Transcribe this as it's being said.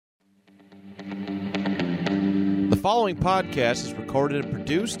The following podcast is recorded and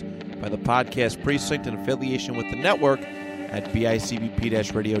produced by the Podcast Precinct in affiliation with the network at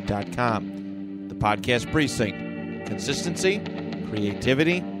bicbp-radio.com. The Podcast Precinct. Consistency,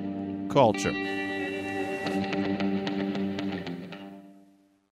 creativity, culture.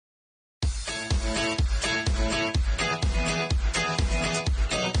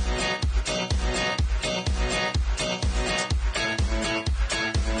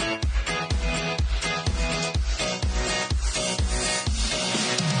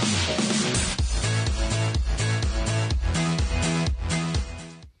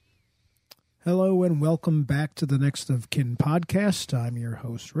 Hello and welcome back to the Next of Kin podcast. I'm your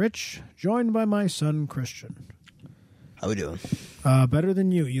host, Rich, joined by my son, Christian. How we doing? Better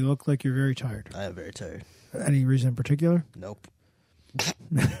than you. You look like you're very tired. I am very tired. Any reason in particular? Nope.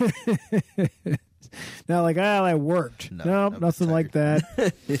 Not like, I worked. No, nothing like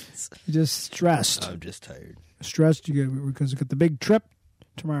that. You're just stressed. I'm just tired. Stressed because we got the big trip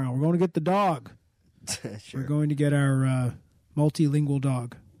tomorrow. We're going to get the dog. Sure. We're going to get our multilingual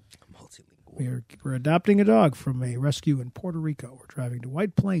dog. We're adopting a dog from a rescue in Puerto Rico. We're driving to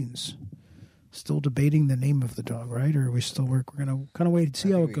White Plains. Still debating the name of the dog, right? Or are we still we're going to kind of wait and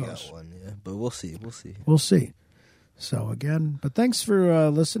see how it goes. Got one, yeah, but we'll see. We'll see. So again, but thanks for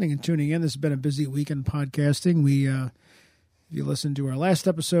listening and tuning in. This has been a busy weekend podcasting. We, if you listened to our last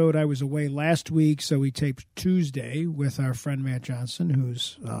episode, I was away last week, so we taped Tuesday with our friend Matt Johnson,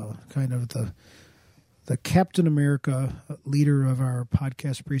 who's kind of the Captain America leader of our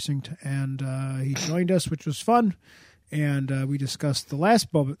podcast precinct, and he joined us, which was fun. And we discussed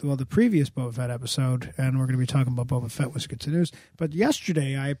the previous Boba Fett episode, and we're going to be talking about Boba Fett, which gets to news. But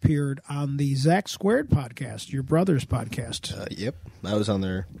yesterday, I appeared on the Zach Squared podcast, your brother's podcast. Yep, I was on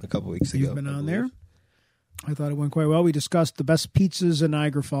there a couple weeks ago. You've been on there. I thought it went quite well. We discussed the best pizzas in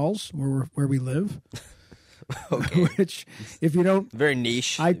Niagara Falls, where we live. Okay. Which, if you don't, very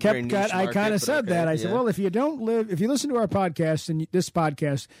niche. I kind of said that. I said, well, if you listen to our podcast and this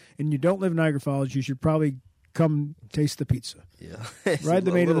podcast, and you don't live in Niagara Falls, you should probably come taste the pizza. Yeah, Ride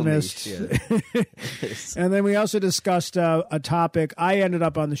the Maid of the Mist. Yeah. And then we also discussed a topic. I ended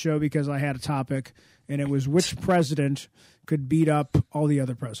up on the show because I had a topic, and it was which president could beat up all the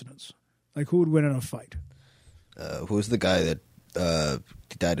other presidents. Like, who would win in a fight? Who's the guy that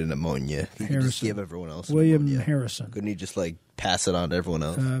died of pneumonia? He could just give everyone else William pneumonia. Harrison. Couldn't he just pass it on to everyone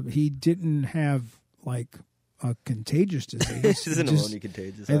else? He didn't have a contagious disease. Isn't pneumonia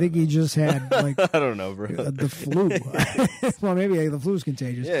contagious? I think he just had I don't know, bro. The flu. Well, maybe the flu's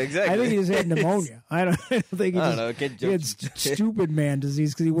contagious. Yeah, exactly. I think he just had pneumonia. I don't think he had stupid man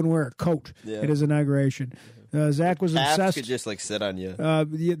disease because he wouldn't wear a coat at his inauguration. Zach was obsessed. Could just sit on you.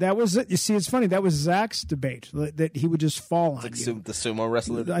 That was it. You see, it's funny. That was Zach's debate that he would just fall on you. The sumo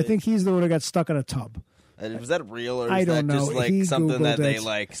wrestler debate? I think he's the one who got stuck in a tub. Was that real, or I is don't that know. just He something Googled that they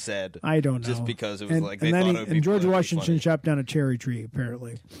it. said? I don't know. Just because it was and they then thought it would be and George funny. Washington chopped down a cherry tree.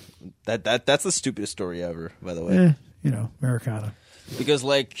 Apparently, that's the stupidest story ever. By the way, Americana. Because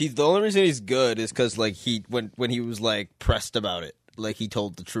the only reason he's good is because he when he was pressed about it. He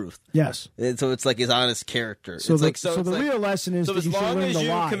told the truth. Yes. And so it's his honest character. So the real lesson is so that as you should long learn as to you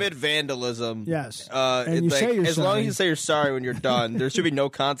lie. commit vandalism, yes, and you say you're as sorry. long as you say you're sorry when you're done, there should be no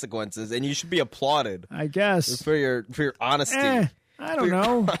consequences, and you should be applauded. I guess for your honesty. I don't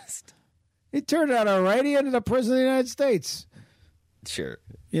know. It turned out all right. He ended up president of the United States. Sure.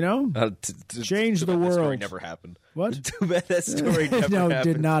 Change the world. That story never happened. What? Too bad that story never happened. No, it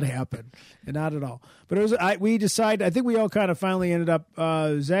did not happen. Not at all. But it was. We decided. I think we all kind of finally ended up.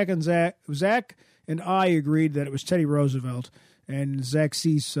 Zach and I agreed that it was Teddy Roosevelt, and Zach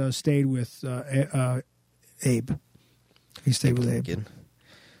Cease stayed with Abe. He stayed with Abe.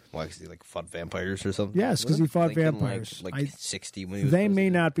 Why? Because he fought vampires or something? Yes, because he fought vampires. 60 when he was They president. may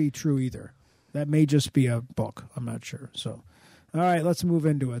not be true either. That may just be a book. I'm not sure. So. All right, let's move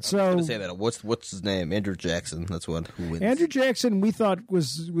into it. So, I was going to say that. What's his name? Andrew Jackson. That's who wins. Andrew Jackson, we thought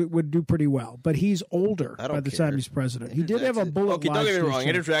would do pretty well, but he's older by the time he's president. He did have a bullet. Okay, don't get me wrong.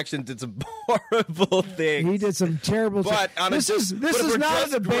 Andrew Jackson did some horrible things. He did some terrible things. But this is not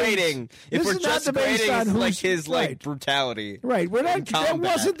a debate. If we're just grading his brutality, right? We're not.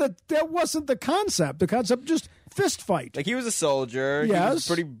 That wasn't the concept. The concept just fist fight. He was a soldier. Yes. He was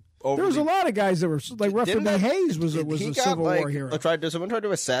pretty. There was a lot of guys that were Rutherford B. Hayes was a Civil War hero. Someone tried to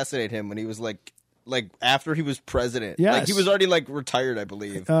assassinate him when he was like after he was president. Yes. Like he was already like retired, I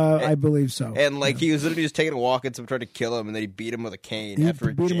believe. I believe so. And like he was literally just taking a walk and someone tried to kill him, and then he beat him with a cane He after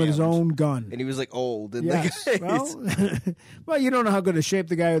it beat him with his jammed. own gun. And he was like old. And Yes. like, Well, you don't know how good a shape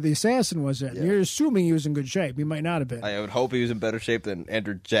the guy with the assassin was in. Yeah. You're assuming he was in good shape. He might not have been. I would hope he was in better shape than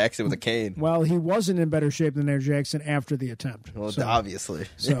Andrew Jackson with a cane. Well, he wasn't in better shape than Andrew Jackson after the attempt. Well, So- obviously.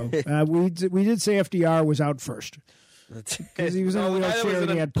 So we did say FDR was out first. Because he was in a the guy that wheelchair was and in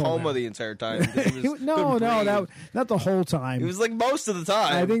he a had coma polio. the entire time. because he was- No, couldn't breathe. not the whole time. It was like most of the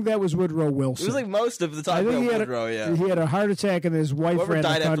time. I think that was Woodrow it Wilson. was like most of the I time. think Bill he Woodrow, yeah. he had a heart attack and his wife Whoever ran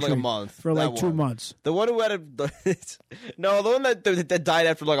died the after country like a month. for like that 2 one. months. The one who had no, the one that died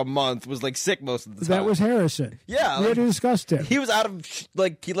after like a month was like sick most of the time. That was Harrison. Yeah, we like- had discussed it. He was out of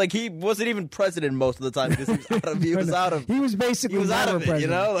he wasn't even president most of the time because he was out of He was basically he was out never of it, you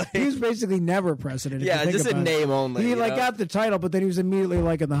president. know? Like- he was basically never president. if Yeah, you think just in about it. name only, He you like know? got the title, but then he was immediately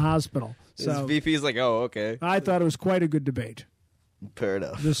like in the hospital. his So VP's like, oh, okay, I thought it was quite a good debate, fair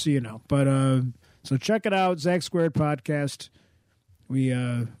enough. just so you know. But so check it out, Zach Squared Podcast. We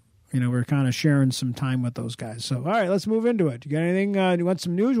we're kind of sharing some time with those guys. So all right, let's move into it. You got anything? You want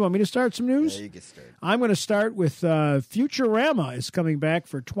some news? You want me to start some news? Yeah, you get started. I'm going to start with Futurama is coming back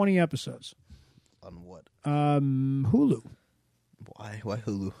for 20 episodes. On what? Hulu. Why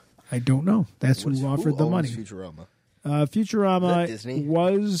Hulu? I don't know. That's who offered the owns money. Futurama. Futurama Is that Disney?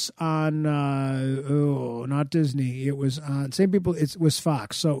 was on not Disney. It was on same people. It was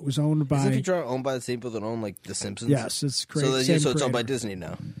Fox, so it was owned by. Isn't Futurama owned by the same people that own like The Simpsons? Yes, it's great. So, same so it's owned by creator. Disney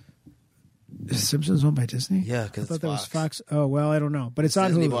now. Is Simpsons owned by Disney? Yeah, I because thought it's that was Fox. Fox. Oh well, I don't know, but it's on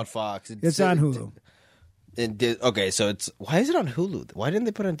Disney Hulu. bought Fox. It's on Hulu. Okay, so it's why is it on Hulu? Why didn't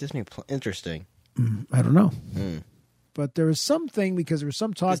they put it on Disney? Interesting. I don't know. But there was something because there was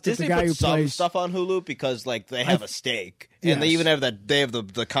some talk Does that Disney the guy put who some plays stuff on Hulu because like they have a stake, and they Yes. even have that they have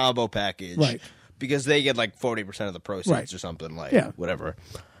the combo package, Right. Because they get like 40% of the proceeds Right. or something like Yeah. whatever.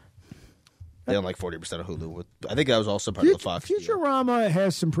 They own like 40% of Hulu. I think that was also part of the Fox deal. Futurama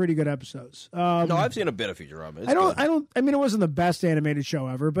has some pretty good episodes. No, I've seen a bit of Futurama. It's I good. don't. I mean, it wasn't the best animated show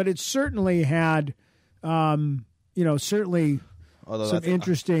ever, but it certainly had, certainly Although some I think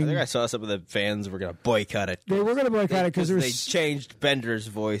interesting. I saw some of the fans were going to boycott it. They were going to boycott it because there they was. changed Bender's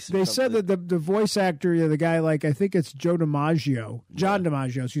voice. or They said something. that the voice actor, the guy, like I think it's John DiMaggio,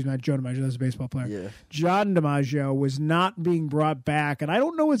 excuse me, not Joe DiMaggio, that's a baseball player. Yeah. John DiMaggio was not being brought back, and I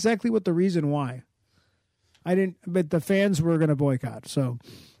don't know exactly what the reason why. But the fans were going to boycott, so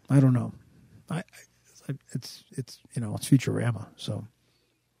I don't know. It's Futurama, so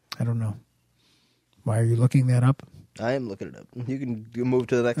I don't know. Why are you looking that up? I am looking it up. You can move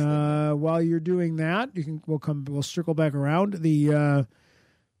to the next thing. While you're doing that, we'll circle back around. The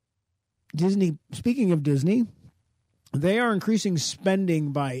Disney. Speaking of Disney, they are increasing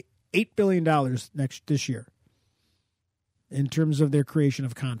spending by $8 billion this year in terms of their creation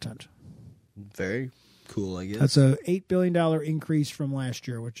of content. Very cool, I guess. That's a $8 billion increase from last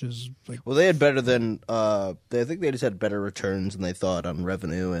year, which is like Well, they had better than. I think they just had better returns than they thought on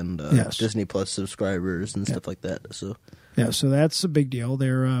revenue and Yes. Disney Plus subscribers and stuff like that. So so that's a big deal.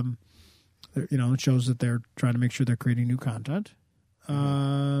 They're it shows that they're trying to make sure they're creating new content.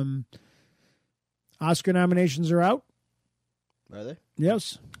 Oscar nominations are out. are they?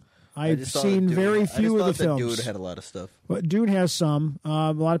 Yes. I I've just saw seen that Dune- very I few just of the thought that films. Dune had a lot of stuff. But Dune has some.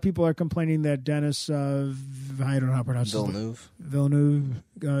 A lot of people are complaining that Dennis, I don't know how to pronounce his name. Villeneuve.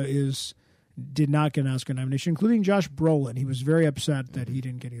 Villeneuve did not get an Oscar nomination, including Josh Brolin. He was very upset that he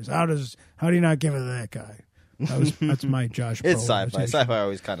didn't get it. He goes, how do you not give it to that guy? That's my Josh Brolin. It's sci-fi. imitation. Sci-fi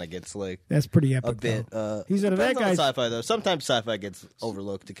always kind of gets like That's pretty epic. a bit. though. He said, depends that on guy's sci-fi though. Sometimes sci-fi gets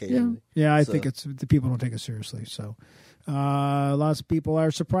overlooked Yeah, occasionally. yeah. I So- think it's the people don't take it seriously. So, lots of people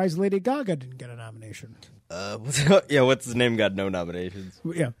are surprised Lady Gaga didn't get a nomination. What's his name? Got no nominations.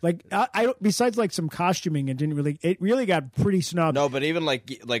 Yeah, like I don't. Besides, like some costuming, it really got pretty snubbed. No, but even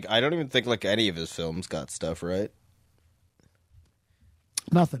like I don't even think like any of his films got stuff right.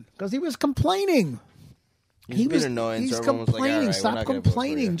 Nothing, because he was complaining. He's been annoying. He's So everyone was like, complaining. "All right, we're Stop not gonna vote for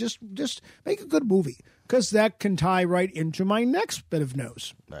complaining. you." Just make a good movie, because that can tie right into my next bit of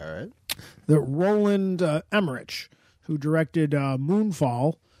news. All right. That Roland Emmerich, who directed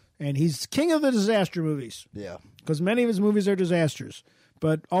Moonfall, and he's king of the disaster movies. Yeah. Because many of his movies are disasters,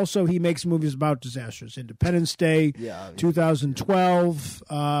 but also he makes movies about disasters. Independence Day, Yeah, 2012.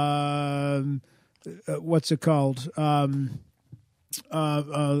 What's it called?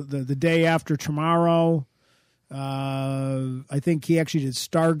 The Day After Tomorrow. I think he actually did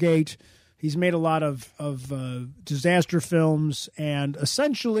Stargate. He's made a lot of disaster films, and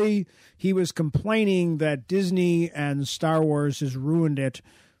essentially he was complaining that Disney and Star Wars has ruined it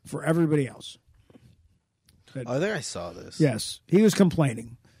for everybody else. I think I saw this. Yes, he was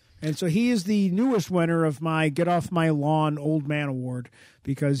complaining. And so he is the newest winner of my Get Off My Lawn Old Man Award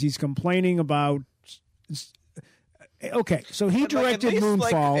because he's complaining about... Okay, so he directed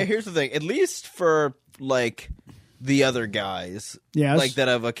Moonfall. Here's the thing. At least for, like, the other guys, yes, like, that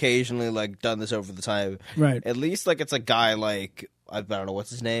have occasionally, like, done this over the time. Right. At least, like, it's a guy like... I don't know, what's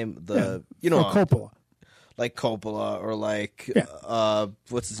his name? You know... Coppola. Like Coppola or, like...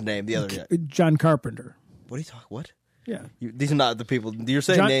 what's his name? The other guy. John Carpenter. What are you talking... What? Yeah. These are not the people... You're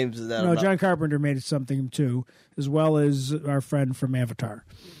saying names that No, John Carpenter made something, too, as well as our friend from Avatar.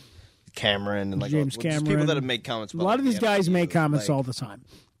 Cameron and like James Cameron. People that have made comments about a lot of these guys make comments like, all the time.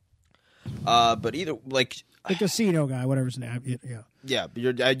 But either like the casino guy, whatever his name, yeah,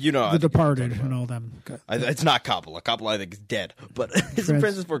 but you know The Departed and all them. It's not Coppola. Coppola, I think, is dead. But isn't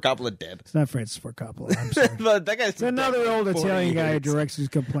Francis Ford Coppola dead? It's not Francis Ford Coppola. I'm sorry. But that guy's it's another old Italian guy who directs his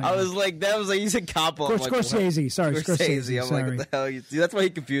complaint. I was like, you said Coppola. Scorsese. Sorry, Scorsese. I'm like, what the hell? See, that's why he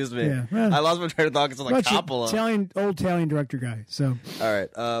confused me. Yeah. Well, I lost my train of thought because I'm like Coppola. Old Italian director guy. So all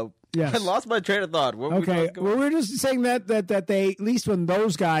right. Yes. I lost my train of thought. Okay, we're just saying that they, at least when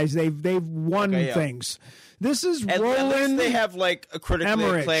those guys, they've won things. This is Roland. At least they have like a critically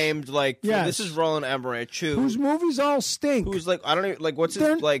Emmerich. acclaimed this is Roland Emmerich, whose movies all stink. Who's like I don't even like what's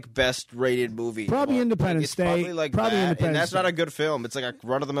his like best rated movie? Probably Independence Day. Probably like probably that, Independence and that's Day. Not a good film. It's like a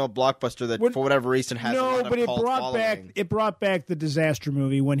run of the mill blockbuster that for whatever reason has a lot of it cult following. brought back the disaster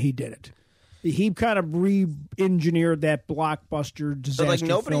movie when he did it. He kind of re-engineered that blockbuster disaster. But like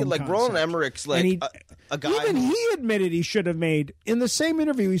nobody, film like concept. Roland Emmerich's like a guy. Even he admitted he should have made in the same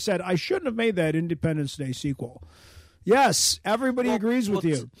interview. He said, "I shouldn't have made that Independence Day sequel." Yes, everybody agrees with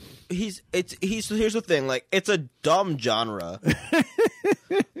you. Here's the thing. Like it's a dumb genre.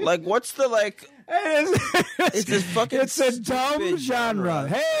 Like what's the like? It's a dumb genre.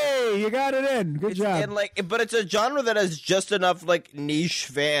 Hey, you got it in. Good job. And but it's a genre that has just enough like niche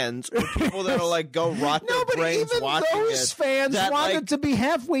fans or people that'll like go rot their brains watching it. Those fans want it to be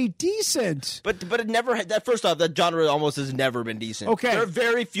halfway decent. But it never had that. First off, that genre almost has never been decent. Okay, there are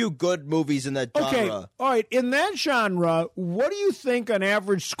very few good movies in that genre. Okay, all right. In that genre, what do you think an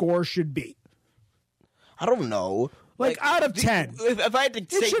average score should be? I don't know. Like out of 10. If I had to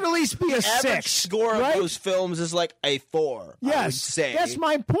say, it should at least be a 6. Score right? of those films is like a 4. Yes, I would say. That's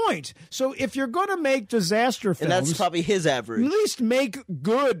my point. So if you're going to make disaster films, and that's probably his average. At least make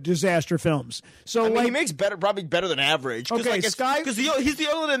good disaster films. So I mean, he makes probably better than average. Okay, because he's the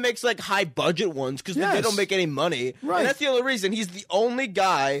only one that makes like high budget ones because they don't make any money. Right, and that's the only reason he's the only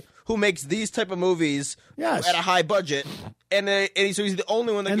guy who makes these type of movies at a high budget. So he's the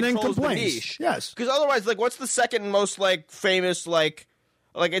only one that controls the niche. Yes, because otherwise, like, what's the second most like famous like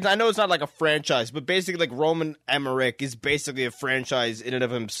I know it's not like a franchise, but basically like Roland Emmerich is basically a franchise in and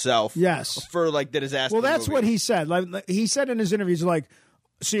of himself. Yes, for like the disaster. Well, that's movie. What he said. Like he said in his interviews, like,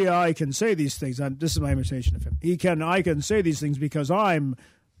 "See, I can say these things." This is my imitation of him. I can say these things because I'm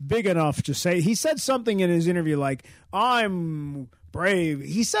big enough to say. He said something in his interview like, "I'm brave."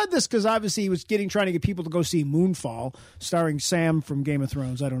 He said this because obviously he was trying to get people to go see Moonfall, starring Sam from Game of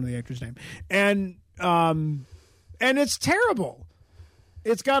Thrones. I don't know the actor's name, and it's terrible.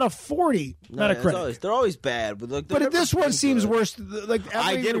 It's got a 40 Metacritic. They're always bad, but this one seems worse. Like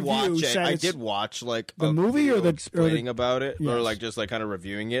every I did watch it. I did did watch like the movie or the explaining about it, yes. or like just like kind of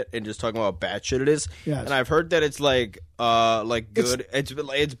reviewing it and just talking about how bad shit it is. Yes. And I've heard that it's like good.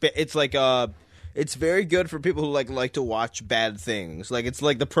 It's like it's very good for people who like to watch bad things. Like it's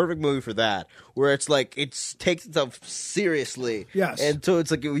like the perfect movie for that, where it's like it takes itself seriously. Yes. And so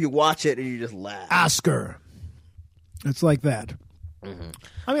it's like you watch it and you just laugh. Oscar. It's like that. Mm-hmm.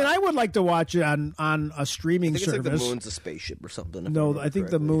 I mean, I would like to watch it on a streaming service. It's like the moon's a spaceship or something. No, I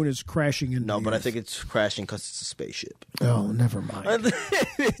think the moon is crashing into No, but I think it's crashing because it's a spaceship. Oh, never mind.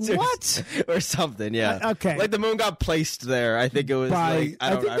 What? Or something, yeah. Okay. Like the moon got placed there. I think it was I think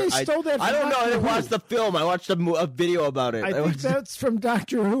they stole that from I don't know. I didn't Doctor watch the film. I watched a video about it. I think that's from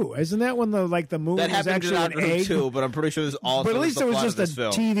Doctor Who. Isn't that when the moon that was actually an egg? Too, but I'm pretty sure there's also But at least it was just a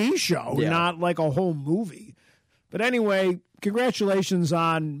TV show, not like a whole movie. But anyway, congratulations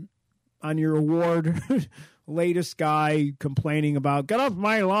on your award. Latest guy complaining about, get off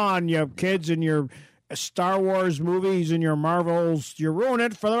my lawn, you kids, and your Star Wars movies and your Marvels. You ruin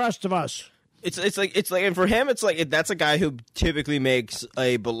it for the rest of us. It's like, and for him, it's like that's a guy who typically makes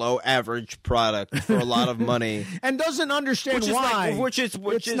a below average product for a lot of money and doesn't understand why. Which is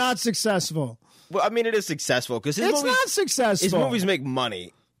not successful. Well, I mean, it is successful because it's not successful. His movies make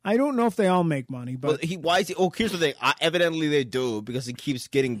money. I don't know if they all make money, but why is he? Oh, here's the thing. Evidently, they do because he keeps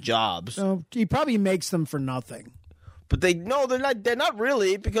getting jobs. He probably makes them for nothing. But they're not. They're not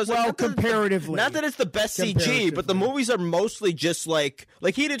really because comparatively, not that it's the best CG, but the movies are mostly just like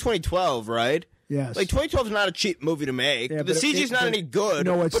he did 2012, right? Yes. Like 2012 is not a cheap movie to make. Yeah, the CG's not any good.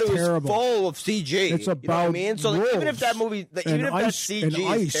 No, it's but it terrible. was full of CG. It's about you know what I mean? So like, even if that movie, even if that ice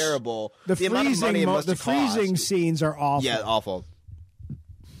CG is terrible, the amount of money it must the have cost. freezing scenes are awful. Yeah, awful.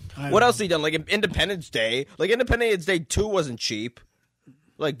 What else has he done? Like Independence Day. Like Independence Day 2 wasn't cheap.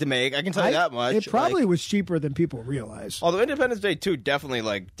 Like to make, I can tell you that much. It probably was cheaper than people realize. Although Independence Day 2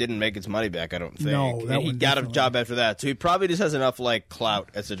 definitely didn't make its money back, I don't think. No, that he got a job after that, so he probably just has enough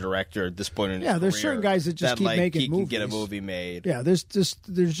clout as a director at this point in his career. Yeah, there's certain guys that just keep making movies. He can get a movie made. Yeah, there's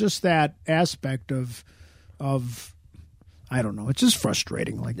just that aspect of I don't know. It's just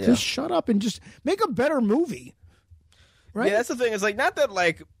frustrating. Like, just shut up and just make a better movie. Right? Yeah, that's the thing. It's not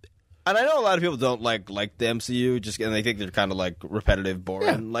that and I know a lot of people don't like the MCU, and they think they're kind of repetitive,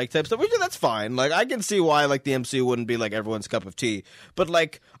 boring, type stuff. Which that's fine. I can see why the MCU wouldn't be everyone's cup of tea. But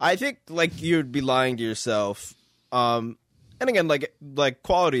I think you'd be lying to yourself. And again,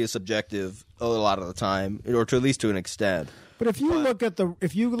 quality is subjective a lot of the time, or to at least to an extent. But if you look at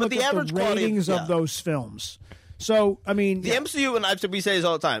the average ratings of those films. So, I mean... The MCU, and we say this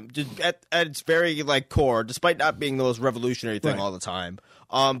all the time, just at its very, core, despite not being the most revolutionary thing all the time,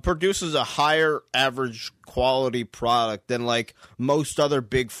 produces a higher average quality product than, most other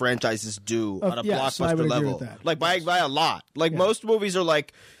big franchises do on a blockbuster level. By a lot. Most movies are,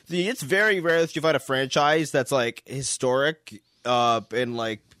 it's very rare that you find a franchise that's, historic and,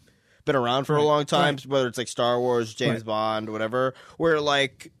 been around for a long time, whether it's, Star Wars, James Bond, whatever, where,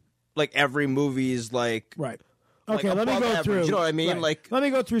 every movie is, Right. Okay, let me go through. You know what I mean? Right. Let me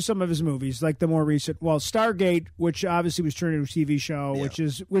go through some of his movies, the more recent. Well, Stargate, which obviously was turned into a TV show, which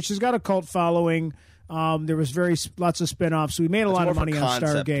has got a cult following. There was lots of spin-offs. So we made a lot of money on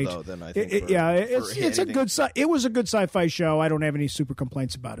Stargate. Though, than I think it's a good. It was a good sci-fi show. I don't have any super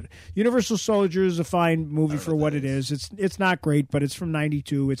complaints about it. Universal Soldier is a fine movie for what it is. It's not great, but it's from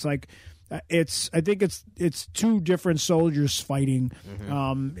 '92. It's I think it's two different soldiers fighting.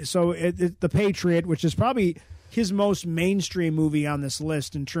 Mm-hmm. So the Patriot, which is probably his most mainstream movie on this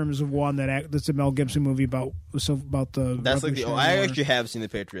list in terms of one that's a Mel Gibson movie about the. That's I actually have seen The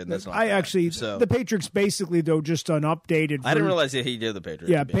Patriot. And that's not The Patriot's basically though just an updated. I didn't realize that he did The Patriot.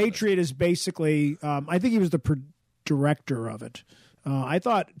 Yeah, Patriot is basically. I think he was the director of it.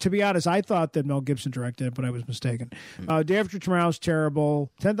 To be honest, I thought that Mel Gibson directed it, but I was mistaken. Day After Tomorrow is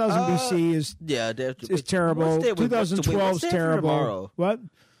terrible. 10,000 BC is terrible. 2012 is terrible. What?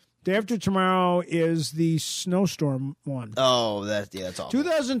 Day After Tomorrow is the snowstorm one. Oh, that's awful.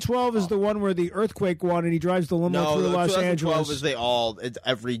 2012 is the one where the earthquake one, and he drives the limo through Los Angeles. 2012 is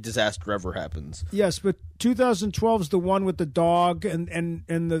every disaster ever happens. Yes, but 2012 is the one with the dog, and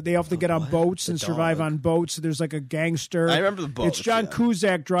they have to get on boats and survive on boats. There's a gangster. I remember the boats. It's John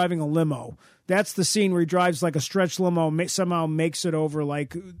Cusack driving a limo. That's the scene where he drives a stretch limo, somehow makes it over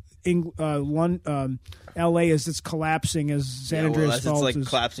L.A. as it's collapsing as San Andreas Fault is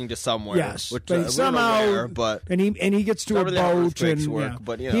collapsing to somewhere. Yes, which, but somehow, and he gets to a boat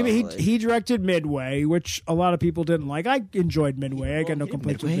and he directed Midway, which a lot of people didn't like. I enjoyed Midway. I got no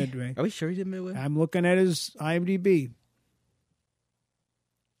complaints with Midway. Are we sure he did Midway? I'm looking at his IMDb.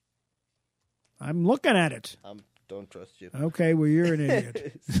 I'm looking at it. Don't trust you. Okay, well, you're an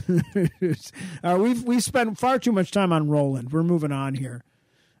idiot. We've spent far too much time on Roland. We're moving on here.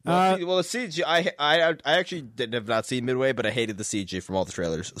 The CG, I actually have not seen Midway, but I hated the CG from all the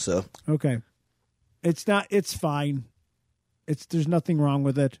trailers. So okay, it's fine. There's nothing wrong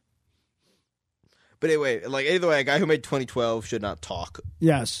with it. But anyway, either way, a guy who made 2012 should not talk.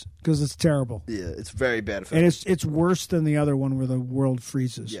 Yes, because it's terrible. Yeah, it's very bad. Film. And it's worse than the other one where the world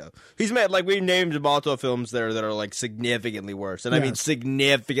freezes. Yeah, he's made we named multiple films there that are significantly worse, and I mean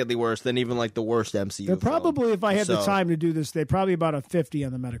significantly worse than even the worst MCU. They're probably, if I had the time to do this, they're probably about a 50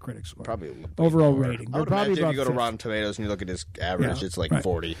 on the Metacritic score. Probably overall rating. They're probably about if you go 50. to Rotten Tomatoes and you look at his average, it's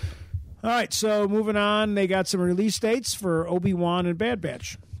 40. All right, so moving on, they got some release dates for Obi-Wan and Bad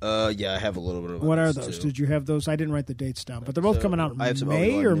Batch. Yeah, I have a little bit of. What are those? Too. Did you have those? I didn't write the dates down, but they're both coming out in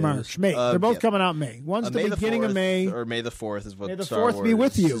May or March. May. They're both coming out in May. One's the beginning of May, or May the 4th is what. May the Star 4th Wars be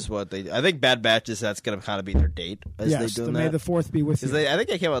with you. Is what they. I think Bad Batch that's going to kind of be their date. Yes, May the 4th be with you. I think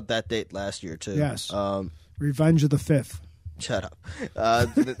they came out that date last year too. Yes. Revenge of the 5th. Shut up.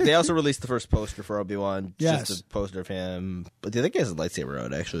 They also released the first poster for Obi-Wan. Yes. Just a poster of him, but I think he has a lightsaber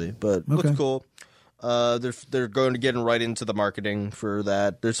out actually. But looks cool. They're going to get right into the marketing for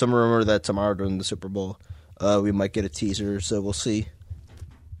that. There's some rumor that tomorrow during the Super Bowl, we might get a teaser, so we'll see.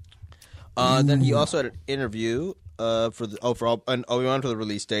 Then he also had an interview and Obi-Wan for the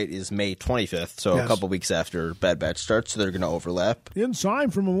release date is May 25th, so Yes. a couple weeks after Bad Batch starts, so they're going to overlap. In time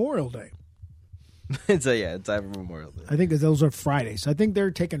for Memorial Day. It's time for Memorial Day. I think that those are Fridays. I think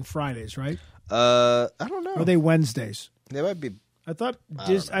they're taking Fridays, right? I don't know. Or are they Wednesdays? They might be. I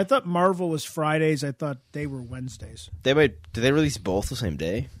thought Marvel was Fridays. I thought they were Wednesdays. They might. Did they release both the same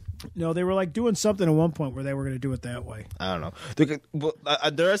day? No, they were like doing something at one point where they were going to do it that way. I don't know.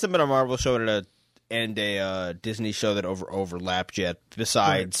 There hasn't been a Marvel show and a Disney show that overlapped yet,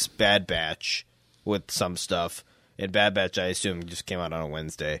 besides Bad Batch with some stuff. And Bad Batch, I assume, just came out on a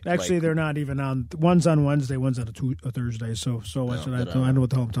Wednesday. Actually, they're not even on. One's on Wednesday, one's on a Thursday. So I know what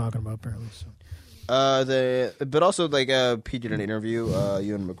the hell I'm talking about. Apparently, so. But also Pete did an interview.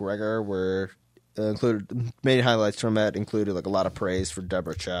 Ewan McGregor were included. Main highlights from that included a lot of praise for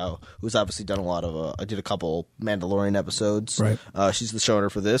Deborah Chow, who's obviously done a lot of. Did a couple Mandalorian episodes. Right. She's the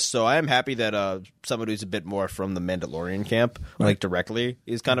showrunner for this, so I am happy that somebody who's a bit more from the Mandalorian camp, directly,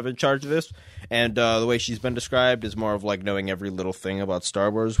 is kind of in charge of this. And the way she's been described is more of knowing every little thing about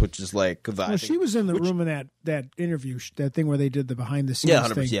Star Wars, which is she was in the room in that interview, that thing where they did the behind the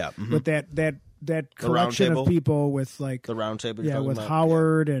scenes thing, mm-hmm. with that collection of people with the round table, with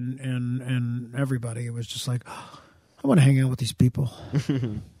Howard and everybody. It was just I want to hang out with these people.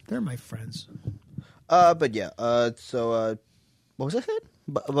 They're my friends. But yeah. So what was I saying?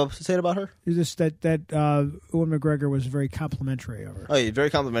 What was I saying about her? It's just that Ewan McGregor was very complimentary of her. Oh, yeah, very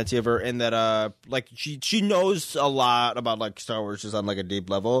complimentary of her, and that she knows a lot about Star Wars just on a deep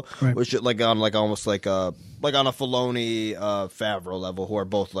level, right. Which on almost on a Filoni Favreau level, who are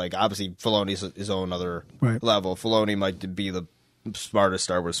both obviously Filoni's his own other level. Filoni might be the smartest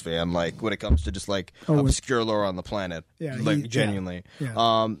Star Wars fan when it comes to just obscure lore on the planet, genuinely.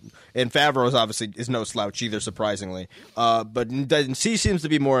 Yeah. And Favreau obviously is no slouch either, surprisingly, but she seems to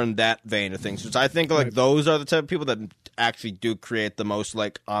be more in that vein of things, which I think those are the type of people that actually do create the most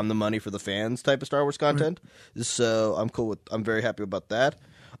on the money for the fans type of Star Wars content. Right. So I'm very happy about that.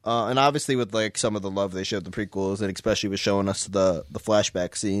 And obviously with some of the love they showed the prequels, and especially with showing us the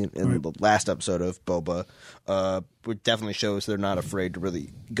flashback scene in the last episode of Boba, it definitely shows they're not afraid to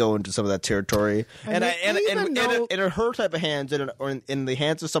really go into some of that territory. And in her type of hands, or in the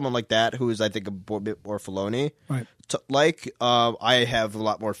hands of someone like that, who is I think a bit more Filoni, right? I have a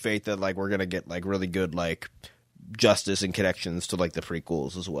lot more faith that we're gonna get really good justice and connections to the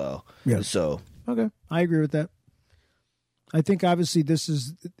prequels as well. Yeah. So okay, I agree with that. I think obviously this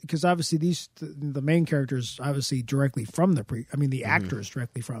is because obviously the main characters obviously directly from the actors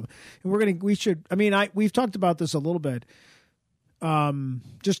directly from, and we've talked about this a little bit,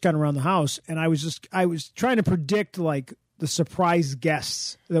 just kind of around the house, and I was trying to predict the surprise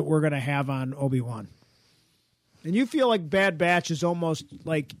guests that we're going to have on Obi-Wan. And you feel like Bad Batch is almost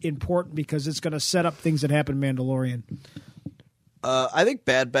important because it's going to set up things that happen in Mandalorian. I think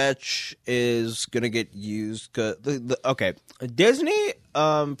Bad Batch is going to get used. Disney,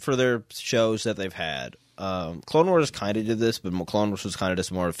 for their shows that they've had, Clone Wars kind of did this, but Clone Wars was kind of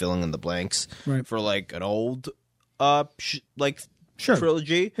just more filling in the blanks for an old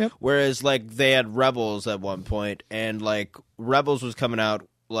trilogy. Yep. Whereas they had Rebels at one point, and Rebels was coming out.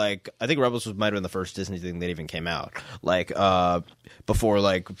 I think Rebels might have been the first Disney thing that even came out,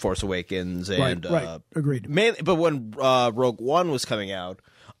 before Force Awakens and right. Agreed. Mainly, but when Rogue One was coming out,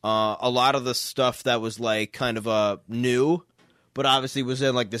 a lot of the stuff that was kind of new, but obviously was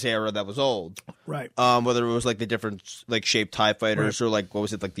in this era that was old, right? Whether it was the different shaped TIE fighters or what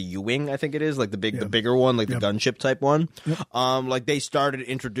was it the U-wing, I think it is the bigger one, the gunship type one. Yep. They started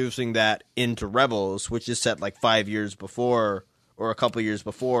introducing that into Rebels, which is set 5 years before. Or a couple years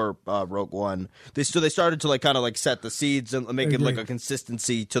before Rogue One, they started to kind of set the seeds and make it a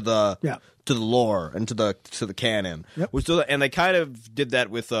consistency to the lore and to the canon. Yep. And they kind of did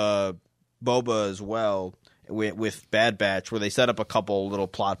that with Boba as well, with Bad Batch, where they set up a couple little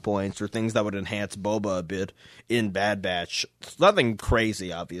plot points or things that would enhance Boba a bit in Bad Batch. It's nothing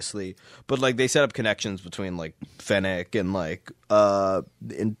crazy, obviously, but they set up connections between Fennec and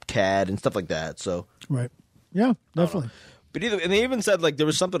and Cad and stuff like that. So right, yeah, definitely. But and they even said there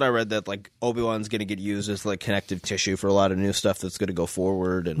was something I read that Obi-Wan's going to get used as connective tissue for a lot of new stuff that's going to go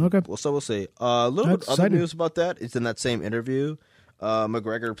forward. And okay. So we'll see. A little bit other news about that is in that same interview.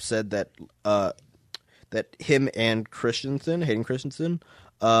 McGregor said that him and Hayden Christensen,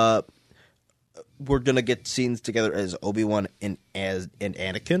 we're going to get scenes together as Obi-Wan and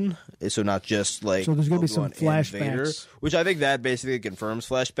Anakin. So not just so there's going to be some flashbacks, Vader, which I think that basically confirms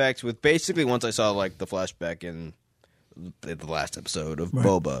flashbacks. With basically once I saw the flashback in the last episode of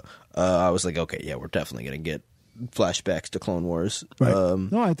Boba, I was okay, yeah, we're definitely going to get flashbacks to Clone Wars. Right.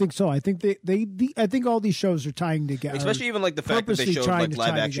 No, I think so. I think I think all these shows are tying together. Especially even like the fact that they purposely showed trying like to live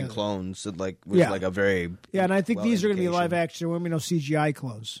tie action together. clones. That like was like a very and I think these are going to be indication. live action. We're no CGI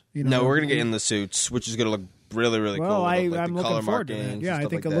clones. You know? No, we're gonna get in the suits, which is gonna look really, really Well, cool. I'm with, like, the looking color forward to that. markings Yeah, and I stuff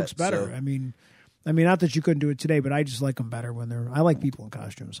think like it looks that. better. So, I mean, not that you couldn't do it today, but I just like them better when they're. I like people in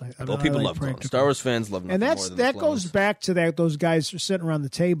costumes. well, people I like love clones. practical. Star Wars fans love nothing And more than that the goes clones. back to that. Those guys are sitting around the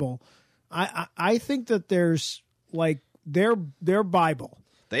table. I think that there's like their Bible.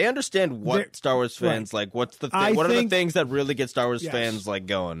 They understand what They're- Star Wars fans like. What's the I what are the think- things that really get Star Wars Yes. fans like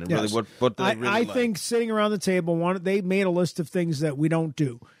going? And Yes. really, what do they really I like? think sitting around the table, they made a list of things that we don't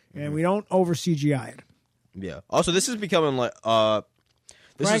do, and we don't over CGI it. Yeah. Also, this is becoming like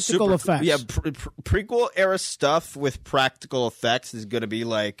this Practical is super, effects. Yeah, prequel era stuff with practical effects is going to be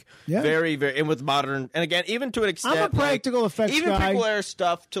like Yeah. very, very, and with modern, and again, even to an extent, I'm a practical like, effects even guy. prequel era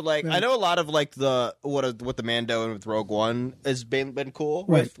stuff to like. Right. I know a lot of like the what the Mando and with Rogue One has been cool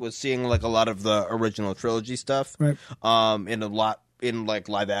Right. with was seeing like a lot of the original trilogy stuff, Right. in a lot. In like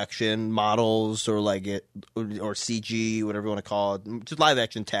live action models or like it or CG, whatever you want to call it, just live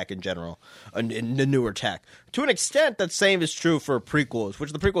action tech in general, and the newer tech. To an extent, that same is true for prequels,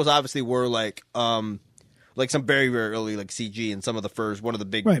 which the prequels obviously were like some very very early like CG and some of the first one of the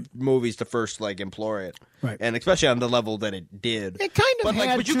big Right. movies to first like employ it, Right. and especially on the level that it did. It kind of but like,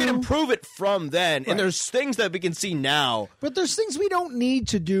 had but you can to. improve it from then, Right. and there's things that we can see now. But there's things we don't need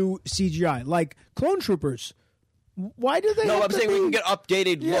to do CGI, like Clone Troopers. Why do they? No, have I'm to saying be... we can get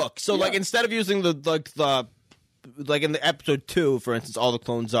updated Yeah, look. So like yeah. instead of using the like in the episode 2, for instance, all the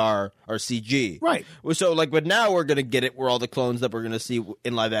clones are CG. Right. So like, but now we're gonna get it where all the clones that we're gonna see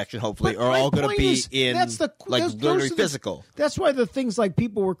in live action, hopefully, But are my all gonna point be is, in that's the- like those literally are the- physical. That's why the things like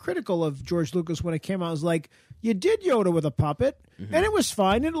people were critical of George Lucas when it came out was like, you did Yoda with a puppet, and it was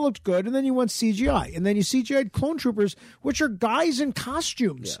fine, and it looked good, and then you went CGI, and then you CGI'd Clone Troopers, which are guys in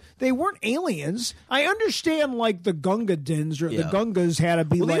costumes. Yeah. They weren't aliens. I understand like the Gunga Dins or the Yeah. Gungas had to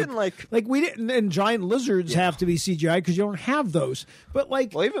be Well, like, even, like- we didn't, and giant lizards have to be CGI because you don't have those. But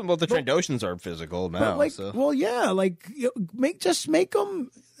like, Well, even the Trandoshans are physical now. but like, so. well, yeah, like make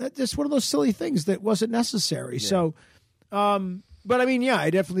them. Just one of those silly things that wasn't necessary. So, but I mean, yeah, I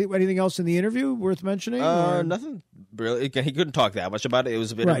definitely. Anything else in the interview worth mentioning? or? Nothing really. Again, he couldn't talk that much about it. It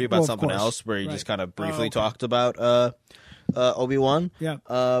was an Right, interview about well, of something course. else where he Right. just kind of briefly okay. talked about Obi-Wan. Yeah.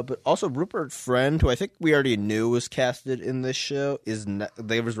 But also Rupert Friend, who I think we already knew was casted in this show,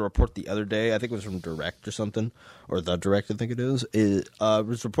 there was a report the other day. I think it was from Direct or something, or The Direct, I think it is.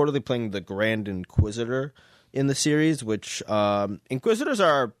 Was reportedly playing the Grand Inquisitor in the series, which Inquisitors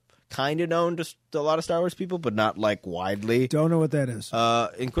are kind of known to a lot of Star Wars people, but not like widely. Don't know what that is.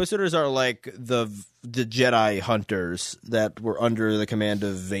 Inquisitors are like the Jedi hunters that were under the command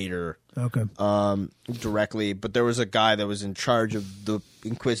of Vader Okay. directly, but there was a guy that was in charge of the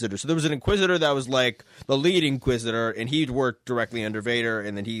Inquisitor. So there was an Inquisitor that was like the lead Inquisitor, and he'd worked directly under Vader,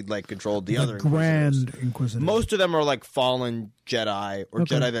 and then he like controlled the other Grand Inquisitors. Inquisitor. Most of them are like fallen Jedi or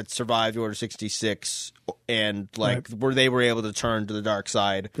Okay. Jedi that survived Order 66 and like where they were able to turn to the dark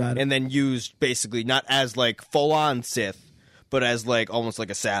side Got it. and then used basically not as like full on Sith, but as like almost like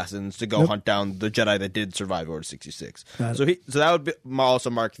assassins to go Yep. hunt down the Jedi that did survive Order 66. Got So that would also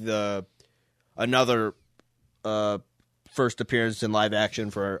mark another first appearance in live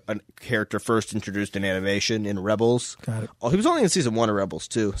action for a character first introduced in animation in Rebels. Got it. Oh, he was only in season 1 of Rebels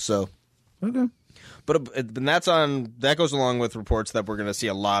too. So, Okay. but that goes along with reports that we're going to see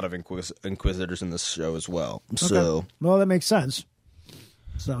a lot of Inquisitors in this show as well. So. Well, that makes sense.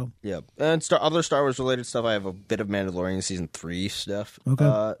 So Yeah, and other Star Wars related stuff. I have a bit of Mandalorian season 3 stuff.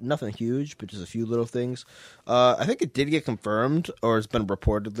 Okay. Nothing huge, but just a few little things. I think it did get confirmed, or it's been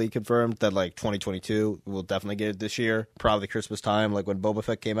reportedly confirmed that like 2022 we'll definitely get it this year, probably Christmas time, like when Boba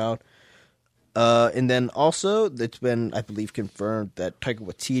Fett came out. And then also it's been, I believe, confirmed that Taika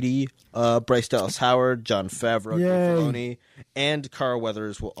Waititi, Bryce Dallas Howard, Jon Favreau, Yay. Dave Filoni, and Carl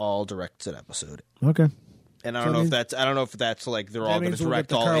Weathers will all direct an episode. okay. And I So don't know that if that's like they're all going to means we'll direct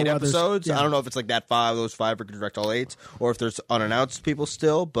get the all Carl 8 Weathers, episodes. yeah. I don't know if it's like those 5 are going to direct all 8, or if there's unannounced people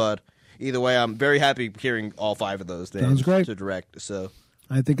still. But either way, I'm very happy hearing all 5 of those names Sounds great. to direct. So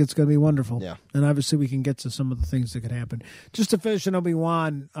I think it's going to be wonderful. Yeah. And obviously we can get to some of the things that could happen. Just to finish on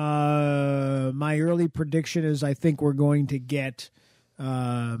Obi-Wan, my early prediction is I think we're going to get,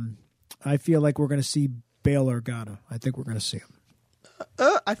 I feel like we're going to see Bail Organa. I think we're going to see him.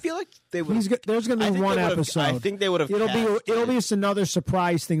 I feel like they would. There's going to be one episode. I think they would have. It'll be just another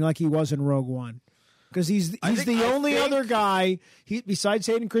surprise thing like he was in Rogue One. because he's I the only other guy. Besides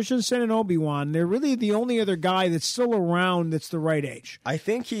Hayden Christensen and Obi-Wan, they're really the only other guy that's still around that's the right age. I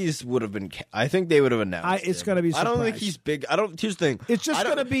think would have been. I think they would have announced. It's going to be. I don't think he's big. I don't. Here's the thing. It's just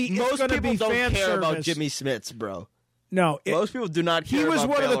going to be. Most people don't fan care service. about Jimmy Smits, bro. No, most people do not care. He was about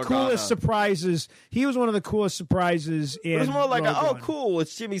one of the Bail coolest Organa. surprises. He was one of the coolest surprises in. It was more like, Rogue oh, One. cool,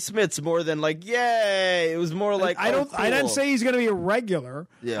 it's Jimmy Smits, more than like, yay. It was more like, I don't. Oh, I didn't cool. say he's going to be a regular.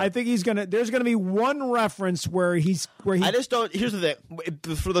 Yeah. I think he's going to. There's going to be one reference where he. I just don't. Here's the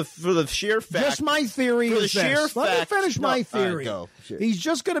thing. For the sheer fact. Just my theory For the is sheer this. Let me fact- finish no, my all right, theory. go. Sure. He's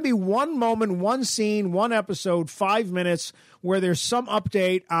just going to be one moment, one scene, one episode, 5 minutes where there's some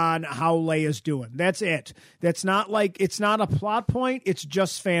update on how Leia's doing. That's it. That's not like it's not a plot point. It's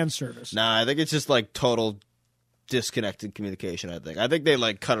just fan service. Nah, I think it's just like total disconnected communication. I think they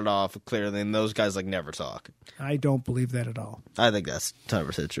like cut it off clearly, and those guys like never talk. I don't believe that at all. I think that's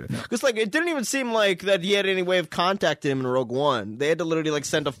 100% true. Because like it didn't even seem like that he had any way of contacting him in Rogue One. They had to literally like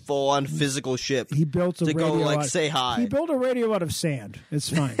send a full on physical ship. He built a to radio go like out, say hi. He built a radio out of sand. It's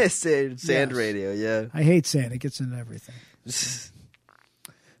fine. sand Yes. radio, yeah. I hate sand. It gets into everything.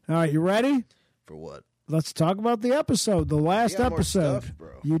 All right, you ready? For what? Let's talk about the episode, the last got more episode. stuff, bro.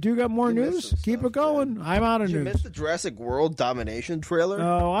 You do got more You missed news? some Keep stuff, it going. man. I'm out of Did you news. miss the Jurassic World Domination trailer?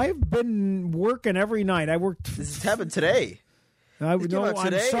 Oh, I've been working every night. I worked. This happened today. I'm came out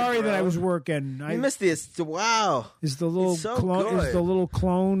today, sorry that bro. I was working. You missed this. Wow. Is the little It's so clone? Is good. the little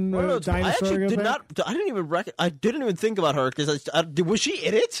clone I dinosaur? actually did back? not. I didn't even. I didn't even think about her because was she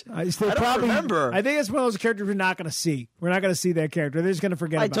in it? They I don't probably, remember. I think it's one of those characters we're not going to see. We're not going to see that character. They're just going to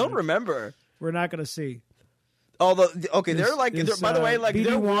forget. I about don't it. remember. We're not going to see. Although, okay, they're like. Is, by the way, like BD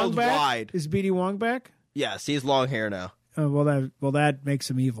they're Wong back? worldwide. Is BD Wong back? Yes, he's long hair now. Well, that makes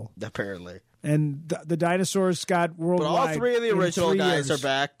him evil. Apparently, And the dinosaurs got but worldwide. all three of the in original 3 guys years. are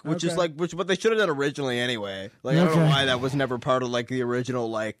back, which is Okay. like what they should have done originally anyway. Like I don't know Okay. why that was never part of like the original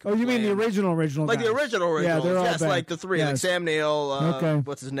like. Oh, you mean the plan. original Like guys. the original Yeah, originals, they're all yes, back. like the three, like Yes. Sam Neill, Okay.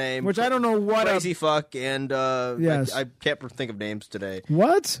 what's his name? Which I don't know what. Crazy Fuck, and Yes. I can't think of names today.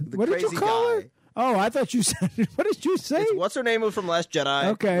 What? What did you crazy call guy. her? Oh, I thought you said. What did you say? What's her name from Last Jedi?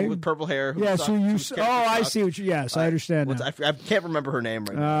 Okay. With purple hair. who Yes, sucked, who you? whose Oh, character I sucked. see what you. Yes, I understand now. I can't remember her name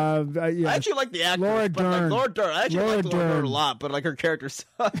right now. Yeah. I actually like the actress. Laura but, like, Dern. Laura Dern. I actually Laura like Laura Dern Dern. a lot, but like her character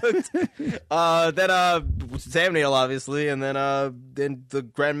sucked. Then Sam Neill, obviously, and then the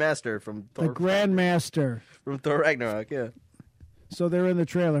Grandmaster from The Thor, Grandmaster. from Thor Ragnarok. Yeah. So they're in the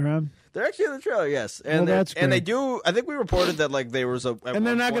trailer, huh? They're actually in the trailer, yes, Well, and that's and they great. do. I think we reported that like there was a. And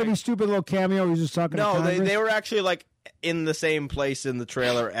they're not going to be stupid little cameo. He's just talking. to No, Congress? they were actually like in the same place in the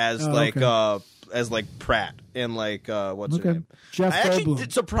trailer as Oh, as like Pratt and like what's her Okay. name? Jeff I actually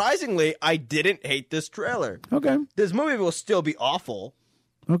Goldblum. surprisingly I didn't hate this trailer. Okay. This movie will still be awful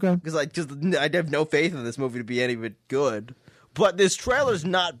Okay. because I have no faith in this movie to be any bit good. But this trailer's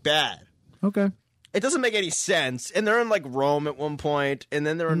not bad. Okay. It doesn't make any sense, and they're in like Rome at one point, and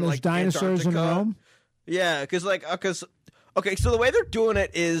then they're And in there's like dinosaurs in Antarctica. Rome. Yeah, because okay, so the way they're doing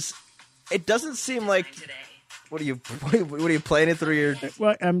it is, it doesn't seem like. What are you playing it through your?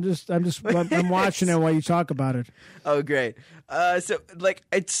 Well, I'm watching it while you talk about it. Oh, great. So like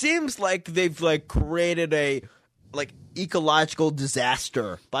it seems like they've like created a like ecological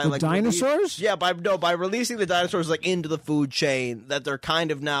disaster by The like dinosaurs? by releasing the dinosaurs like into the food chain, that they're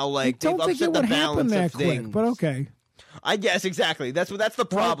kind of now like Don't they've think it upset the would happen balance that of quick, things. but okay. I guess exactly. That's the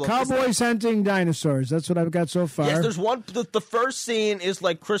problem. Cowboys hunting dinosaurs. That's what I've got so far. Yes, there's one. The first scene is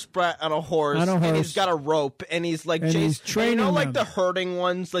like Chris Pratt on a horse, On a and horse. he's got a rope, and he's like And he's training you know, like them. the herding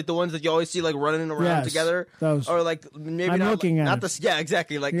ones, like the ones that you always see like running around Yes, together, those. or like maybe I'm not looking at not it. the yeah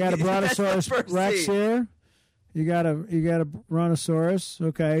exactly like You got a that's the brontosaurus first rex scene. here. You got a brontosaurus,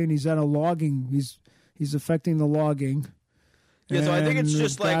 okay, and he's on a logging. He's affecting the logging. Yeah, so I think it's And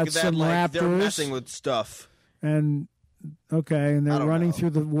just got like that. some Like they're raptors. messing with stuff. And okay, and I they're don't running know.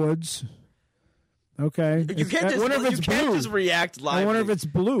 through the woods. Okay, You can't just I wonder if you it's can't blue. just react live. I wonder if it's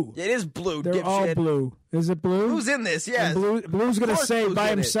blue. It is blue. They're all dipshit. blue. Is it blue? Who's in this? Yes. And Blue's going to course say Blue's by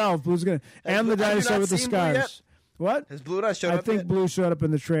in it. himself. Blue's going to, and the Have you dinosaur not with the seen Blue yet? scars. What? Has Blue not shown I up think yet? Blue showed up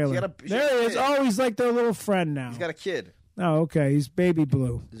in the trailer. He's got There he a is. kid. Oh, he's like their little friend now. He's got a kid, Oh, okay. He's baby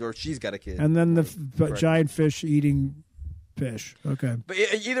Blue. or she's got a kid. And then the giant fish eating pish. Okay. But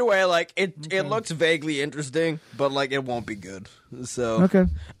either way, like it looks vaguely interesting, but like it won't be good. So Okay.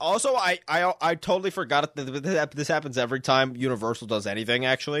 Also, I totally forgot that this happens every time Universal does anything.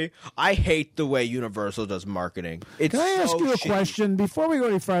 Actually, I hate the way Universal does marketing. It's Can I ask you a shitty. question before we go